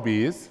job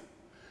is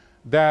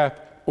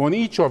that on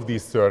each of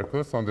these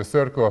circles, on the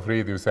circle of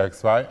radius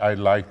xy, I'd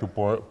like to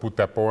put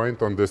a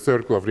point. On the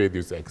circle of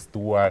radius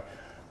x2,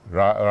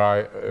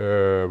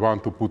 I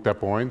want to put a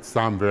point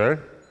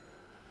somewhere,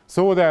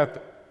 so that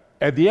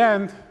at the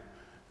end,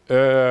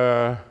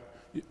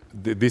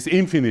 this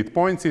infinite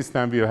point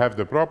system will have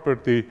the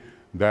property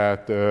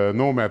that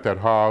no matter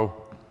how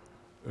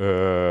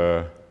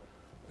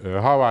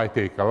I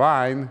take a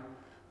line,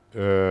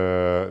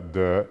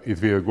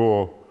 it will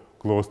go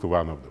close to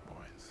one of the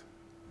points.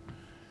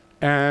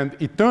 And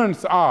it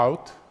turns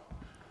out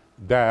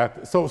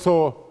that,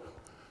 so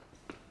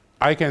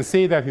I can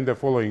say that in the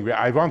following way.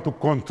 I want to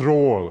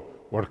control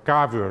or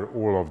cover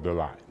all of the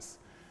lines.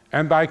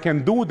 And I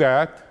can do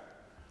that.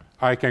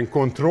 I can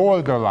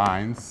control the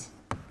lines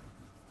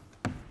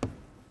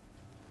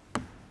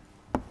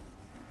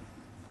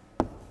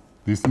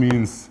this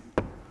means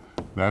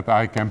that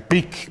I can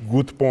pick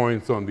good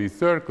points on these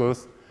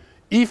circles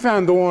if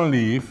and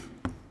only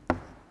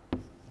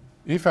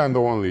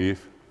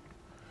if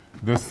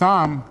the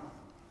sum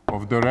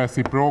of the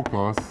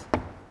reciprocals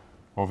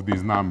of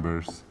these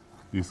numbers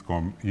is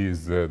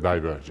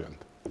divergent.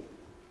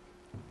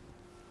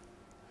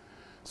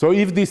 So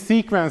if this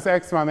sequence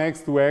x1,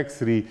 x2,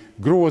 x3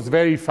 grows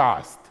very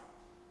fast,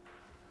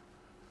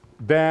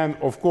 then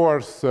of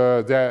course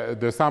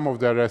the sum of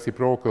the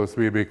reciprocals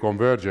will be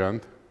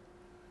convergent,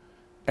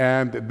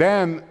 and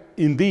then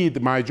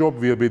indeed my job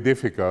will be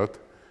difficult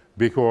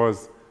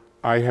because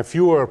I have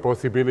fewer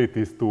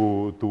possibilities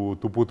to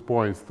put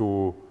points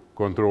to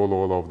control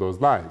all of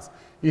those lines.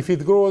 If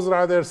it grows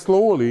rather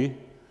slowly,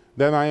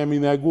 then I am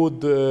in a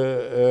good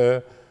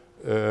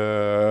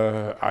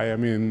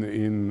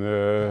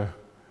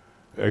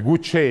a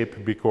good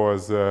shape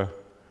because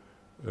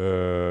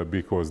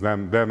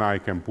then I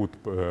can put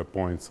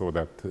points so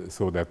that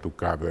to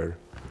cover.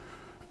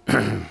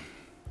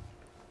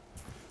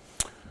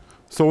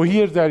 So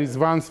here there is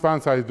once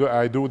I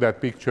do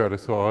that picture.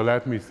 So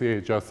let me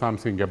say just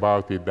something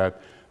about it.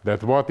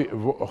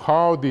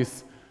 How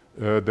this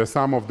the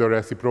sum of the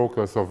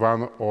reciprocals of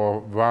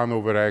 1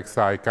 over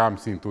xi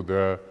comes into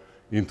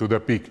the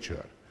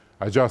picture.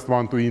 I just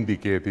want to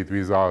indicate it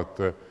without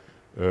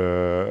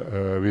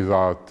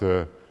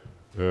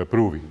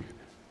proving it.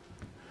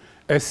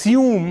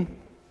 Assume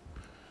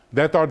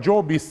that our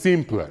job is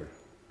simpler.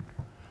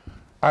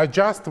 I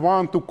just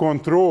want to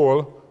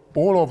control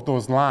all of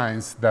those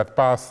lines that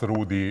pass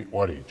through the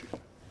origin.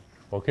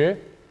 Okay?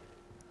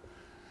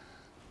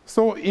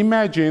 So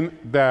imagine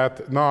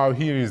that now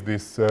here is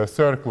this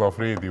circle of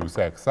radius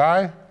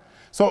xi.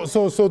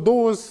 So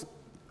those,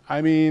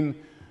 I mean,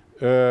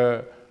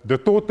 the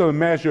total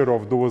measure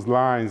of those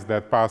lines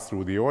that pass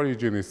through the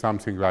origin is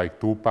something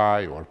like 2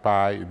 pi or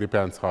pi. It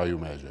depends how you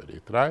measure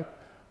it, right?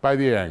 By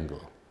the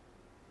angle.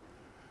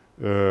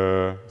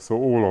 So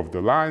all of the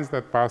lines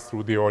that pass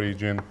through the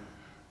origin,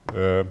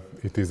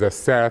 it is a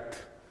set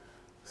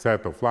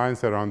of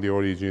lines around the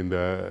origin.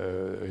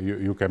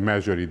 You can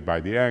measure it by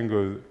the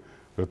angle.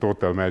 The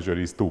total measure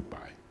is 2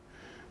 pi.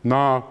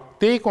 Now,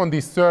 take on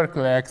this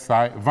circle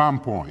xi one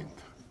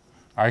point.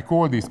 I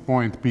call this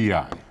point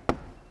pi.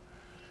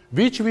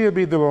 Which will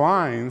be the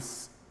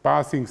lines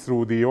passing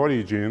through the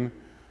origin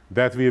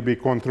that will be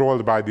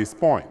controlled by this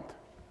point?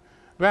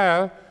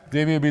 Well,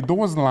 they will be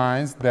those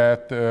lines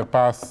that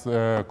pass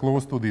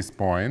close to this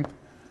point.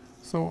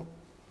 So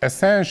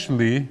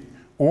essentially,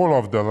 all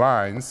of the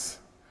lines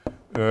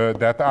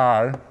that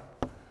are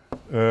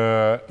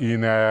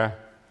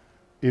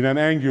in an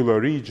angular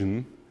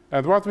region.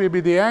 And what will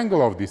be the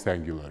angle of this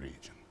angular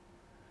region?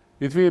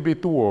 It will be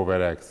 2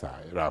 over xi,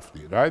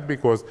 roughly, right?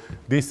 Because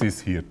this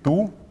is here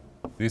 2,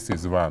 this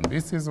is 1,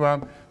 this is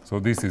 1. So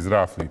this is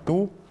roughly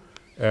 2.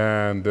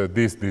 And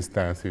this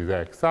distance is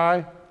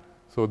xi.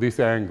 So this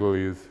angle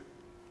is,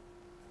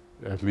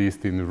 at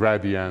least in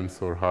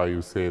radians, or how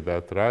you say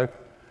that, right?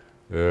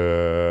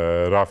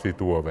 Roughly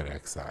 2 over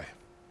xi.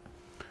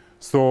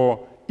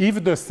 So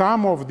if the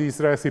sum of these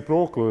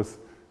reciprocals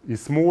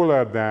is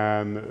smaller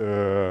than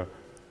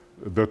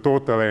the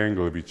total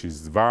angle, which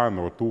is 1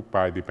 or 2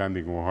 pi,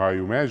 depending on how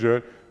you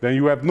measure, then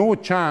you have no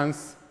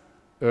chance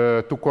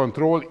to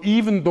control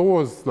even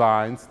those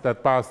lines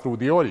that pass through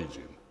the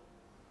origin,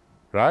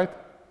 right?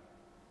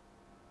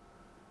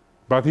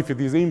 But if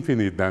it is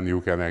infinite, then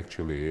you can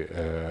actually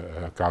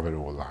cover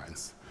all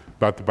lines.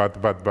 But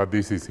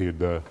this is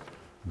here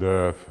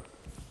the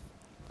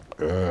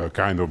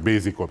kind of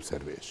basic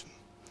observation.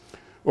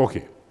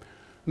 Okay.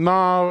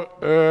 Now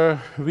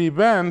we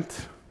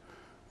went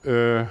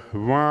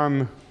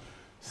one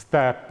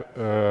step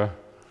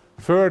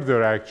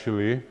further,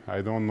 actually.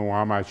 I don't know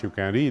how much you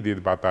can read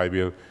it, but I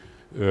will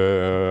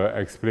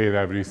explain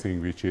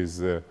everything which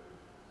is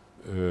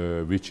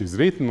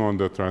written on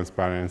the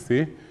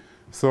transparency.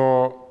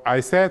 So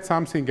I said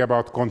something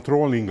about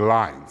controlling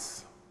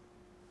lines,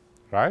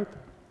 right?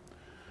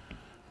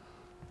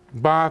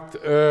 But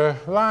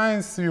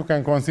lines, you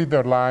can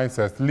consider lines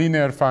as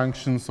linear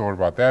functions or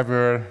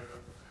whatever.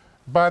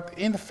 But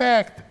in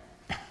fact,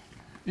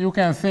 you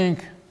can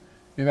think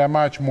in a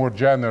much more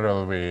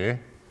general way.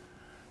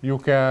 You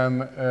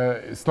can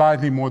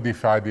slightly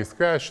modify this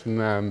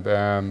question, and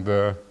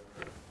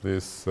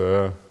this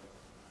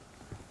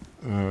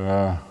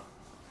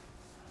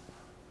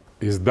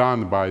is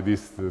done by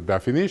this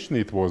definition.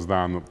 It was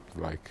done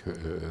like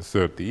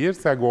 30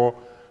 years ago.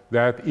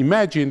 That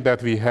imagine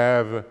that we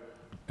have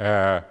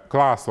a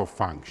class of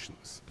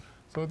functions.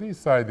 So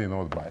this I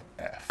denote by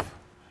f.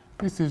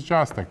 This is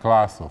just a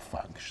class of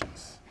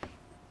functions.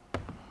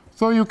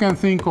 So you can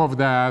think of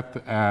that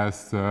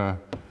as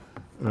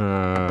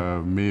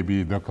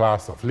maybe the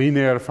class of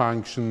linear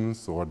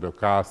functions or the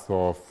class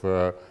of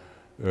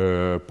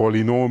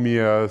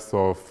polynomials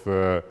of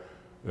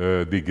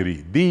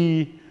degree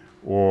d,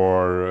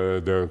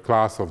 or the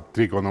class of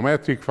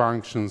trigonometric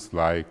functions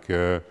like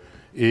a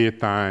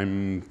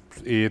times,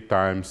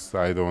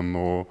 I don't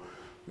know,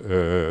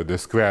 the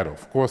square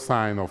of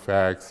cosine of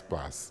x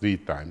plus 3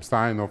 times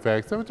sine of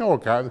x,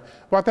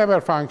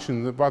 whatever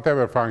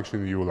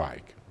function you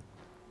like.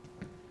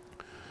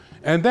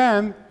 And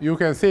then you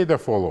can say the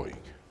following.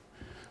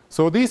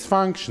 So these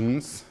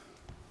functions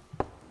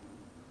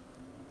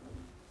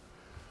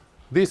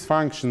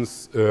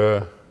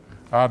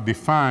are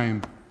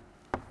defined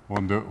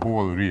on the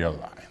whole real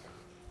line.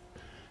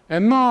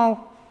 And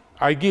now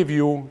I give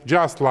you,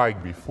 just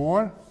like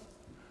before,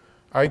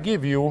 I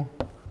give you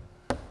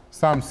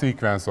some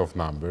sequence of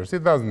numbers.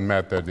 It doesn't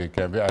matter.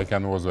 I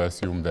can also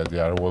assume that they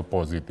are all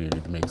positive.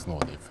 It makes no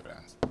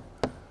difference.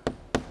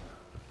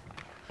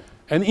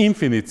 An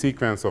infinite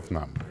sequence of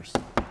numbers.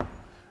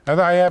 And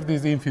I have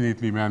these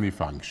infinitely many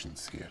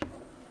functions here.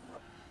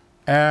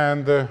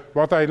 And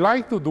what I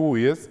like to do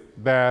is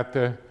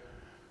that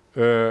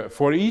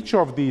for each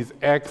of these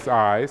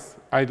xi's,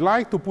 I'd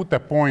like to put a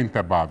point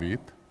above it.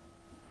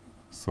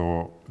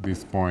 So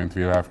this point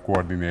will have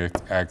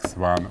coordinates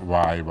x1,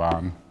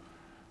 y1.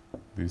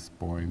 This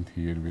point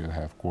here will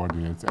have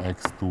coordinates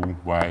x2,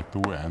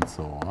 y2, and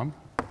so on.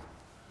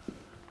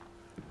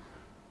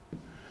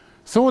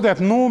 So that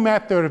no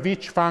matter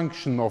which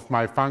function of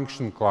my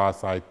function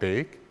class I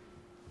take,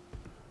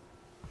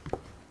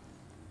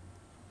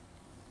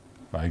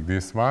 like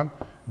this one,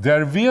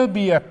 there will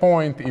be a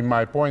point in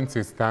my point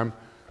system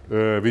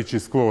which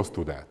is close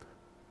to that,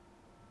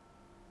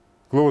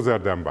 closer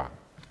than 1.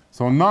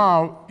 So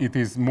now it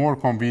is more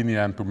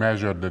convenient to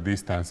measure the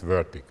distance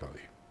vertically.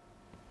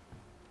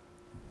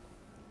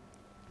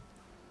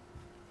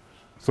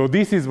 So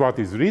this is what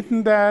is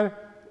written there.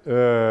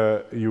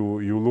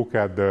 You look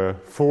at the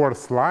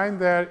fourth line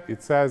there.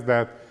 It says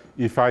that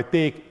if I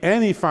take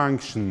any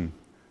function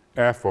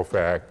f of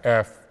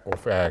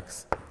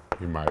x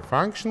in my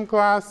function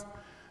class,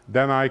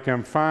 then I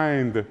can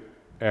find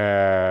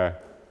an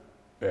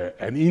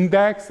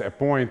index, a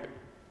point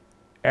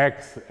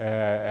x,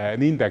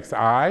 an index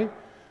I,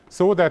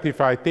 so that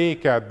if I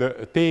take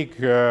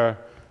the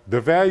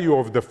value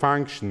of the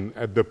function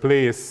at the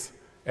place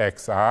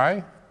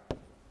xi,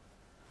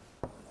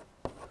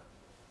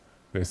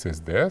 this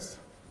is this,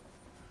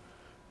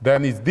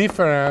 then its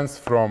difference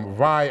from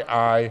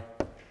yi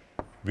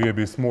will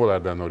be smaller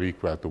than or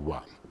equal to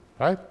 1,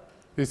 right?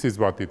 This is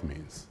what it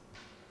means.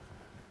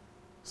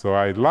 So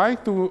I'd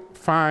like to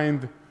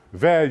find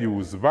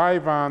values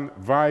y1,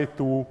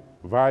 y2,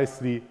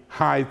 y3,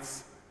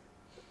 heights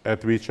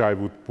at which I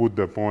would put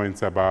the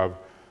points above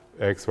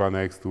x1,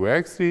 x2,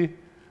 x3,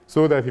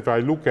 so that if I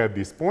look at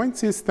this point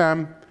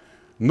system,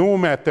 no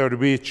matter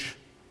which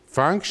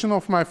function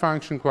of my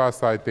function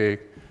class I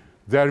take,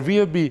 there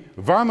will be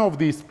one of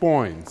these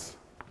points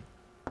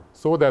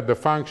so that the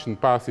function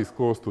passes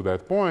close to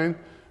that point,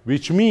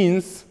 which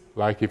means,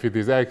 like if it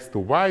is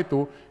x2,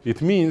 y2,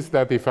 it means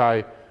that if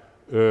I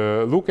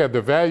look at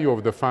the value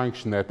of the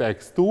function at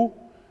x2,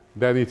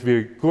 then it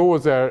will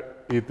closer,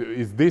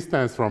 its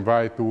distance from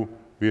y2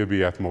 will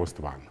be at most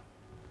 1.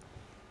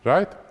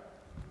 Right?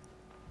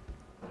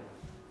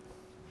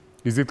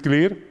 Is it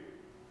clear?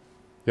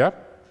 Yeah?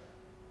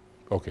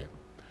 Okay.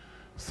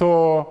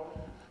 So,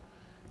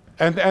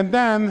 and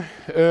then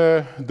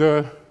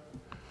the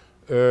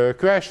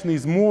question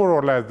is more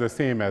or less the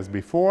same as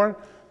before,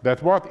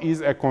 that what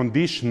is a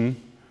condition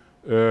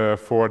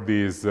for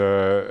these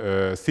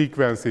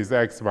sequences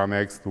x1,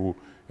 x2,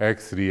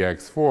 x3,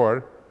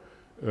 x4,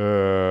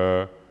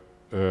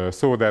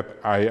 so that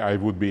I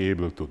would be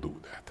able to do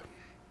that.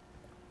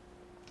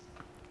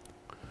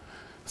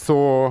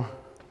 So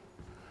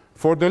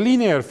for the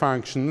linear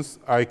functions,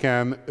 I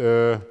can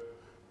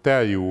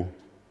tell you,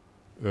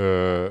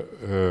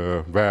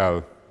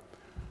 well,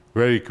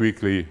 very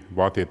quickly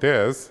what it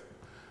is.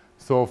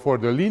 So for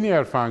the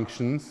linear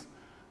functions,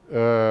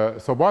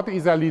 so what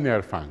is a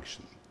linear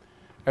function?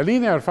 A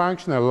linear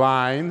function, a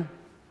line,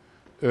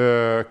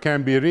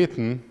 can be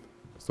written,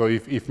 so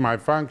if my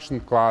function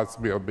class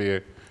will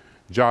be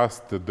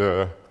just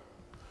the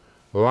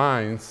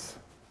lines,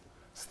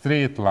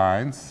 straight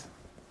lines,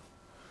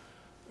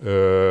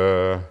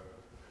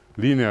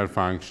 linear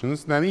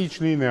functions, then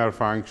each linear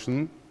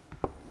function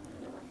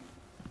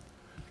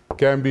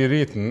can be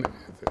written,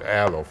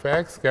 L of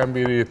x can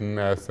be written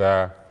as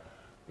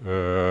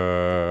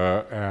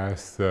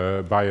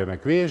by an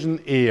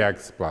equation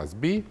ax plus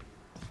b.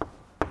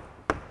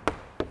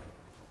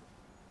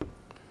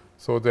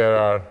 So there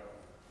are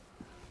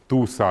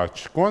two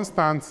such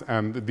constants,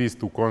 and these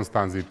two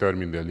constants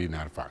determine the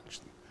linear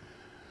function.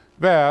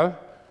 Well,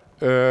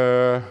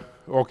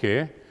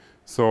 okay,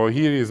 so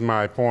here is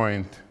my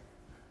point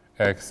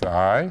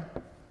xi,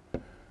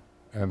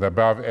 and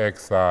above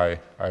xi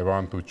I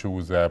want to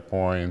choose a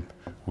point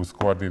whose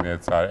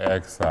coordinates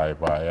are xi,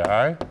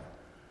 yi.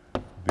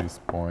 This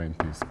point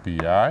is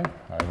pi.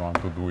 I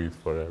want to do it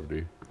for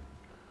every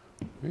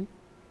thing.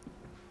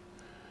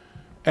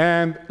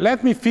 And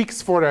let me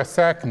fix for a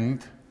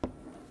second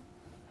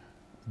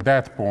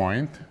that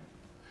point,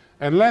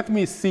 and let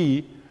me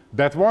see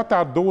that what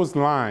are those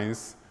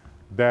lines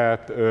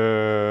that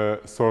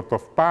sort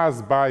of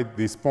pass by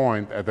this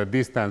point at a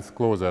distance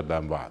closer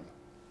than 1.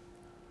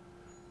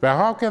 Well,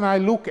 how can I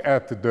look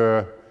at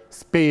the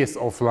space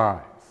of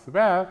lines?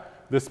 Well,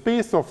 the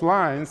space of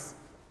lines,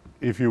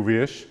 if you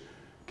wish,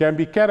 can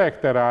be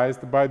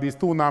characterized by these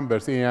two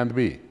numbers a and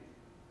b.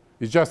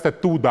 It's just a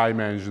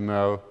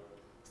two-dimensional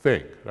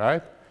thing,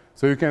 right?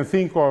 So you can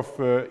think of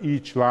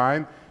each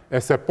line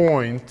as a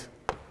point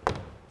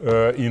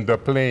in the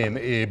plane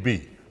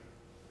AB.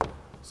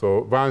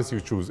 So once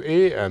you choose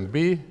A and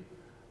B,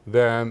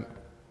 then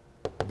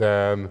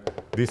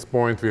this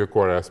point will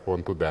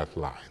correspond to that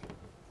line.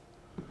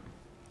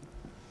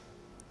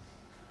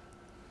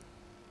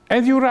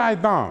 And you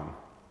write down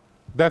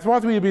that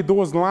what will be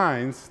those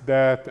lines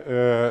that,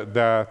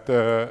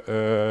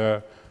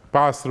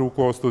 pass through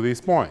close to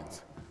these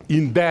points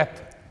in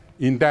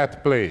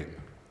that plane,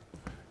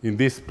 in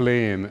this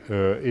plane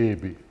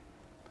AB.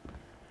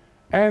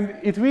 And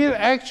it will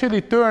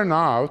actually turn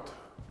out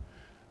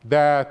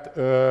that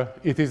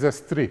it is a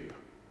strip,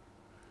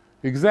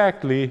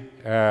 exactly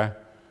a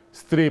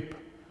strip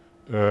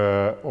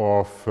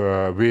of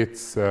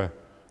width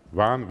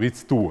 1,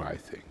 width 2, I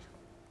think.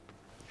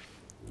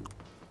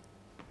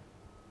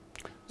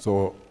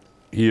 So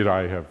here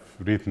I have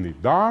written it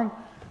down.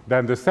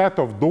 Then the set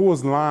of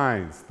those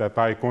lines that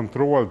I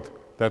controlled,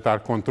 that are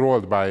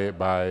controlled by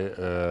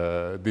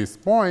this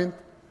point,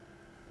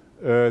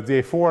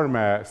 they form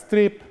a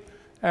strip.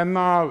 And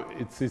now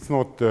it's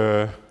not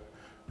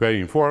very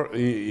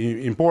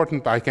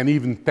important. I can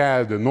even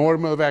tell the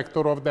normal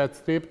vector of that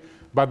strip,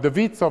 but the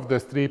width of the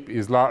strip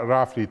is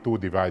roughly 2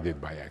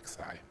 divided by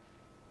xi.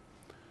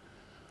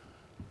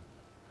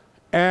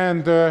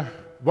 And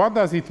what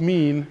does it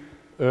mean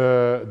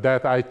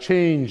that I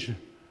change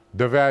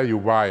the value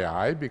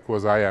yi,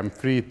 because I am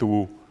free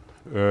to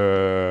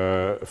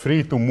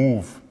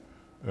move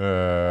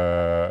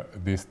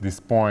this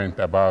point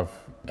above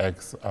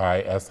xi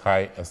as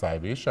high as I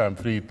wish. I'm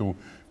free to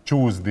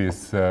choose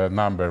this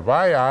number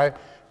yi.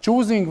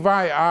 Choosing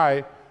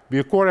yi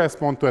will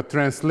correspond to a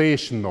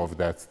translation of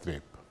that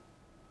strip.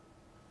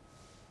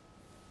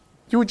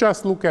 You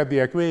just look at the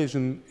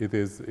equation, it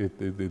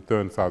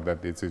turns out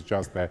that it is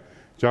just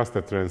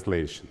a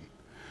translation.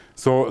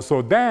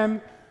 So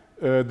then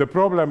the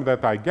problem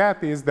that I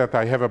get is that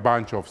I have a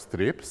bunch of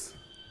strips.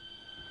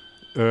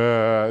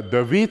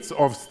 The width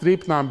of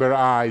strip number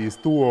I is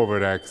 2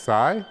 over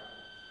xi.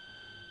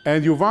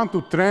 And you want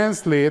to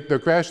translate, the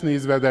question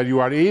is whether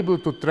you are able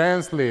to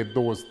translate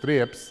those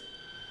strips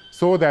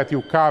so that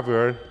you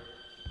cover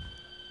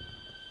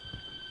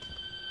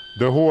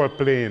the whole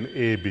plane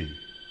AB.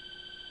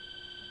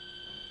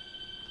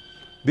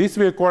 This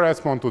will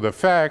correspond to the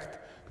fact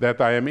that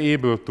I am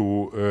able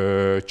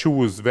to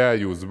choose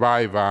values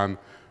y1,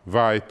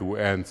 y2,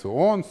 and so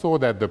on, so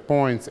that the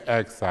points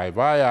xi,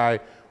 yi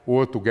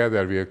all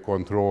together will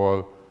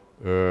control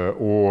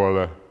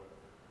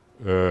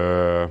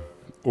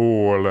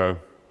all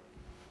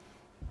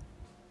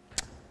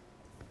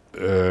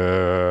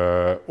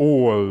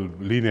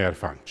linear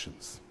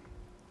functions.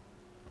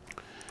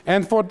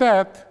 And for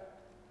that,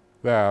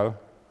 well,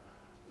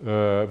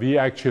 we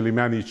actually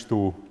managed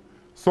to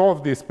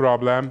solve this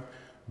problem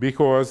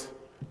because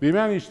we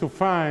managed to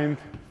find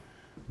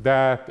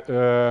that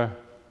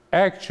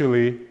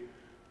actually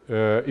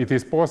it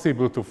is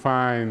possible to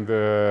find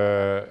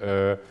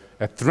a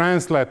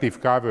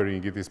translative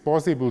covering. It is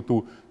possible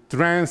to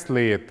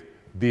translate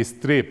these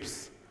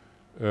strips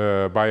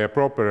by a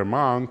proper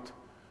amount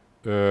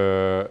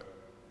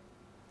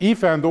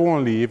if and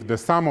only if the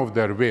sum of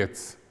their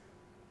widths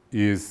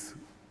is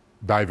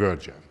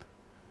divergent.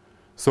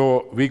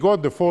 So we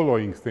got the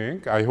following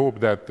thing. I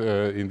hope that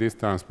in this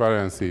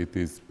transparency it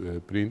is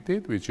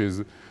printed, which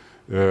is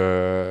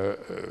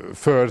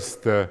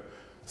first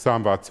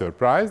somewhat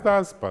surprised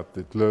us, but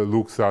it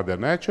looks rather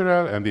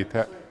natural, and it.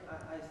 I think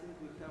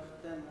we have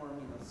 10 more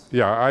minutes.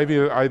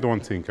 Yeah, I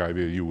don't think I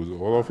will use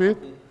all of it.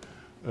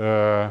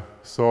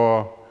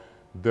 So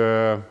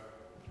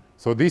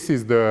this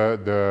is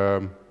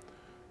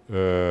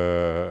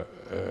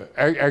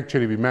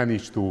actually we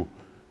managed to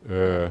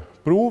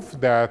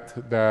prove that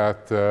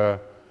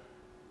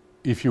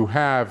if you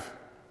have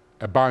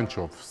a bunch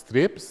of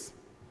strips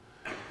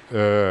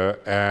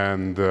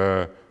and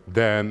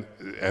then,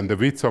 and the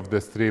width of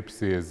the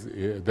strips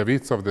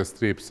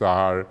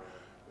are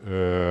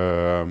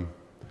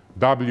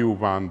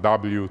W1,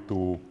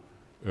 W2,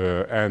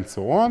 and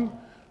so on,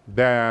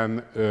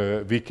 then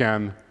we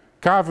can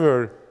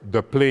cover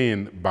the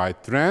plane by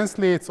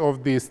translates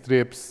of these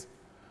strips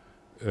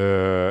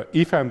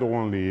if and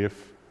only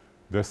if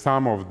the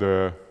sum of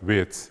the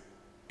widths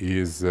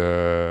is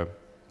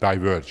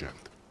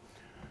divergent.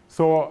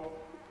 So,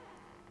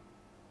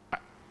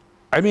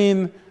 I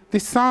mean,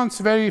 this sounds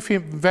very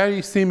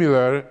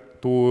similar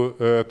to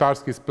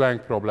Tarski's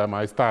Planck problem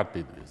I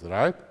started with,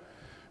 right?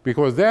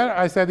 Because there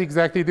I said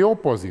exactly the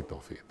opposite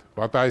of it.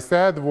 What I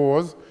said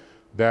was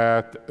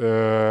that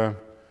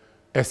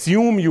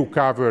assume you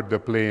cover the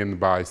plane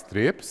by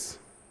strips,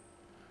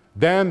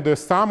 then the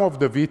sum of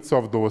the widths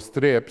of those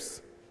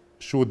strips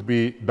should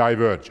be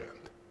divergent.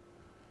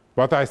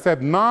 What I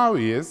said now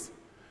is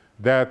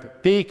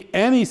that take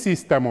any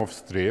system of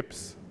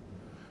strips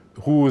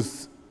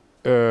whose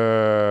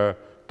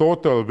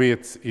total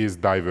width is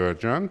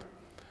divergent,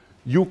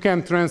 you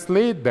can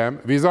translate them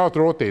without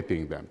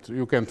rotating them. So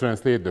you can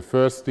translate the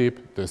first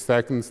strip, the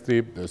second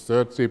strip, the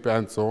third strip,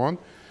 and so on,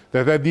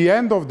 that at the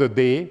end of the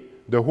day,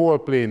 the whole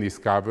plane is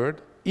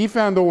covered, if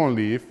and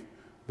only if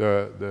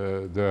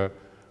the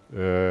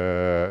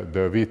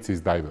width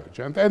is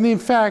divergent. And in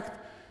fact,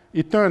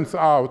 it turns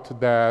out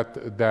that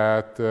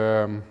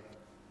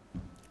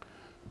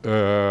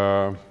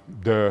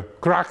the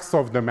crux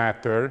of the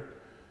matter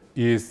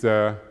is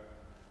a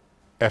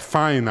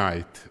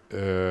finite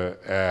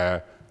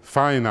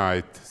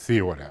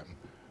theorem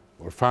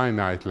or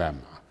finite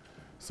lemma.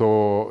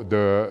 So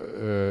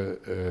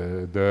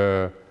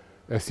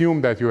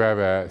assume that you have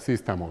a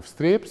system of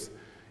strips.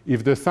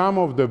 If the sum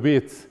of the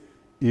widths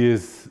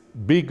is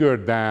bigger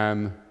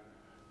than,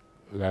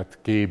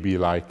 let K be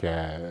like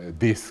a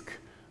disk,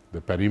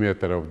 the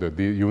perimeter of the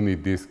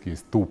unit disk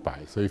is 2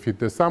 pi. So if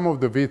the sum of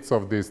the widths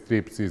of these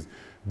strips is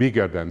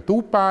bigger than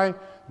 2 pi,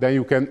 then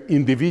you can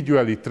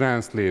individually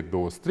translate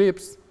those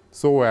strips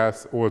so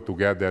as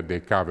altogether they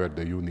cover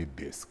the unit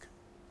disk.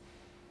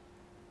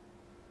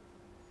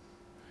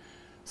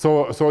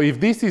 So if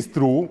this is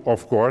true,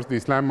 of course,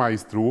 this lemma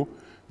is true,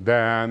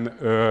 then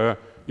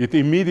it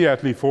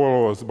immediately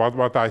follows, but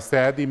what I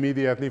said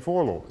immediately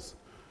follows.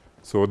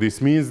 So this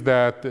means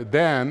that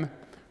then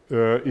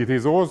it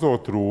is also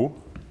true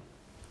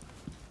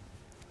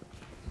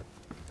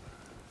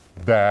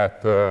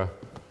that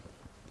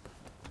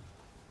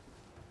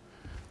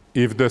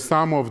if the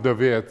sum of the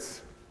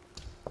widths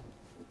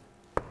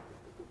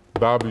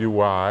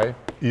Wi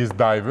is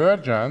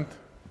divergent,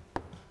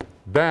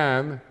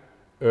 then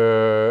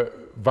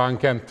one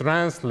can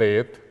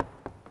translate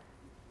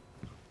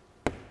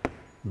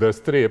the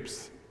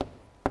strips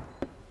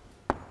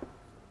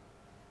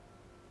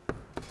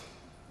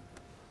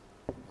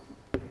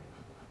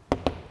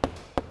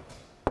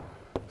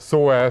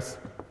so as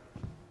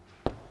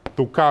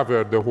to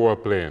cover the whole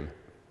plane.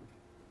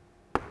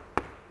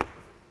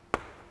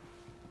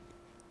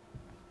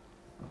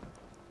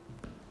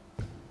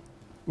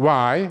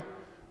 Why?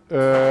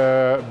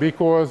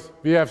 Because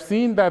we have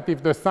seen that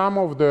if the sum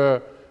of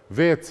the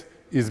widths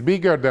is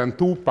bigger than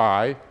 2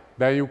 pi,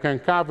 then you can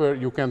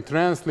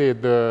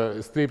translate the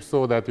strip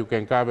so that you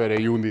can cover a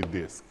unit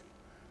disk,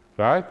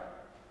 right?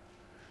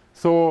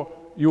 So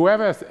you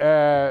have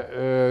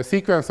a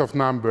sequence of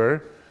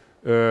number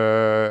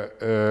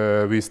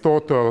with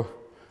total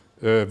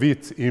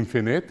width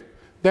infinite.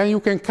 Then you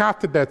can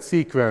cut that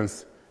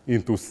sequence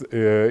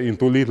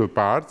into little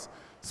parts,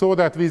 so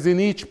that within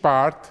each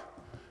part,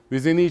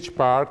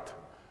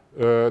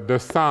 the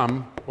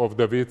sum of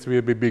the widths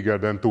will be bigger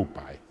than 2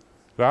 pi,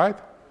 right?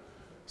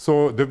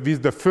 So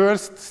with the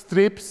first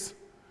strips,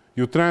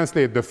 you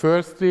translate the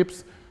first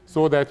strips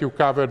so that you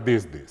cover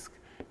this disk.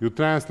 You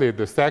translate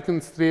the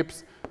second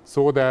strips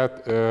so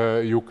that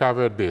you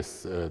cover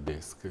this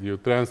disk. You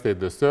translate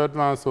the third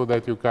one so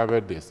that you cover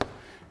this.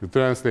 You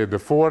translate the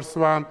fourth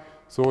one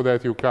so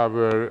that you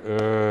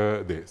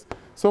cover this.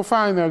 So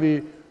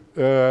finally,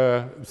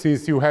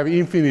 since you have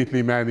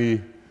infinitely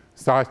many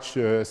such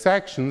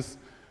sections,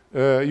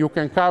 you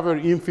can cover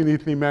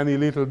infinitely many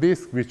little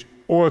disks which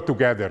all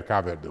together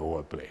cover the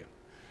whole plane.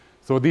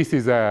 So this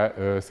is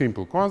a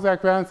simple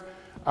consequence.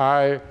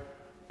 I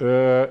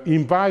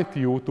invite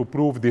you to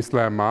prove this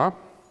lemma.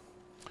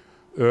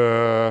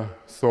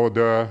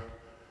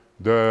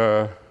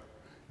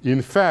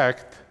 In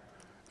fact,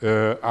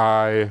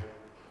 I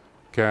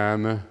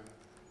can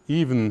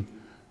even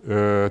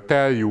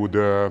tell you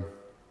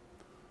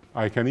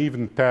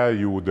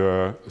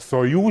the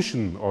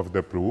solution of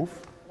the proof.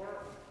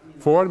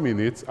 4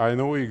 minutes, I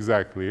know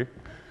exactly.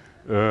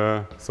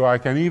 So I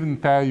can even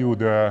tell you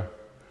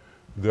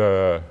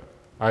the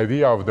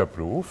idea of the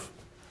proof.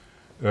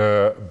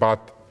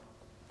 But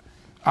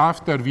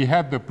after we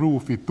had the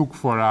proof, it took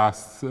for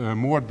us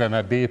more than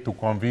a day to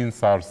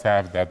convince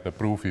ourselves that the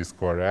proof is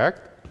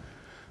correct.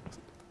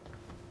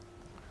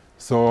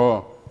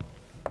 So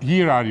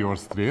here are your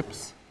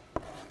strips.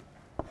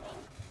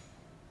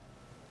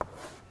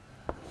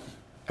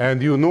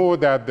 And you know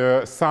that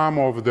the sum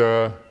of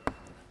the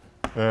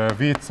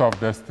width of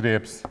the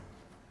strips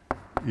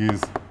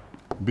is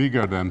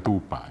bigger than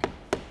 2 pi.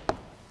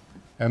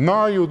 And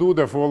now you do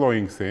the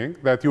following thing,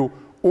 that you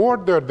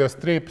order the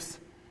strips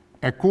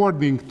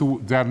according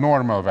to their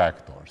normal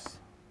vectors.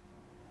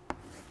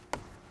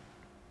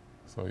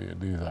 So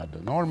these are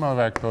the normal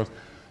vectors.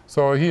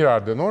 So here are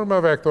the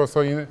normal vectors.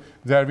 So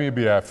there will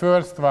be a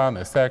first one,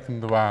 a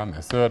second one,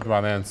 a third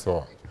one, and so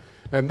on.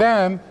 And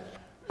then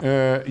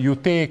you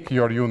take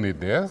your unit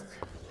disk,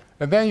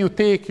 and then you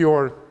take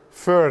your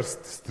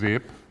first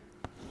strip,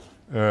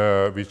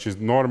 which is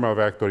normal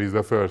vector, is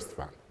the first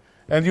one.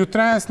 And you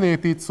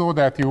translate it so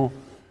that you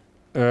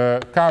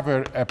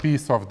cover a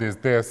piece of this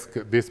disk,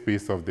 this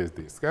piece of this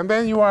disk. And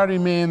then you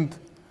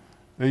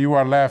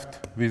are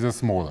left with a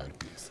smaller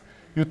piece.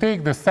 You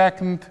take the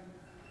second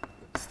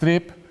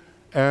strip,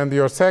 and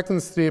your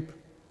second strip,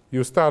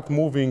 you start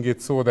moving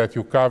it so that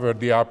you cover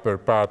the upper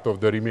part of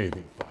the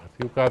remaining part.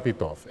 You cut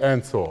it off,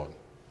 and so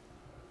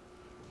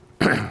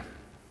on.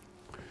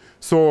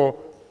 So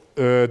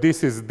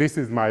this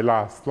is my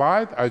last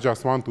slide. I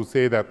just want to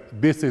say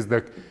that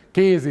the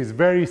case is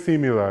very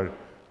similar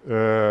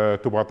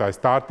to what I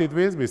started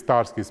with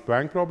Tarski's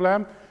Planck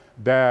problem,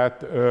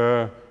 that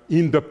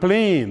in the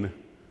plane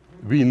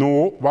we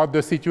know what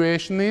the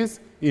situation is.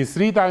 In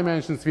 3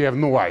 dimensions we have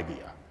no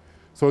idea.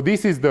 So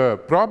this is the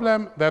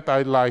problem that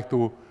I'd like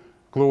to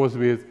close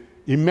with.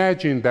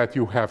 Imagine that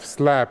you have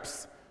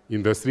slabs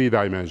in the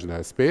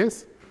 3-dimensional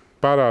space,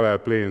 parallel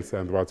planes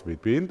and what's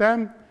between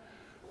them.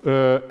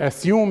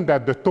 Assume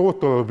that the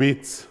total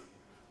width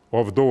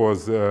of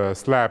those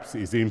slabs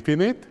is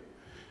infinite,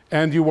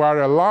 and you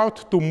are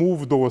allowed to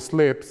move those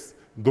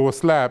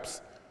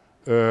slabs,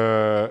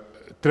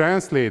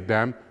 translate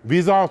them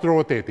without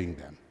rotating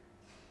them.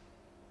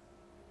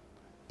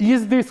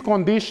 Is this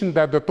condition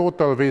that the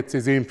total width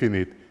is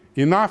infinite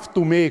enough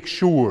to make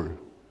sure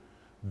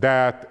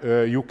that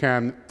you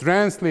can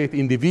translate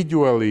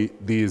individually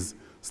these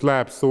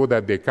slabs so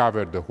that they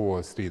cover the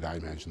whole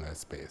 3-dimensional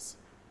space?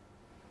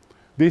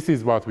 This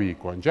is what we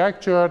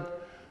conjectured.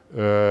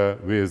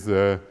 In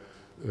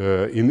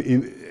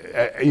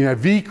a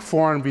weak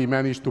form, we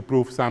managed to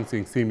prove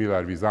something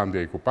similar with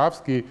Andrei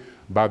Kupavsky,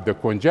 but the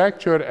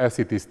conjecture, as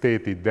it is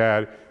stated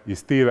there, is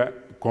still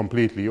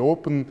completely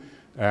open,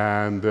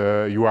 and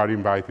you are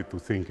invited to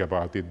think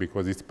about it,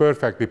 because it's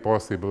perfectly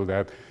possible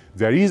that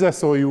there is a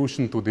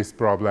solution to this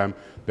problem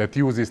that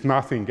uses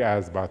nothing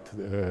else but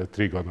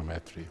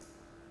trigonometry.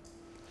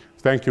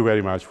 Thank you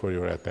very much for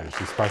your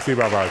attention.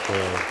 Спасибо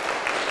большое.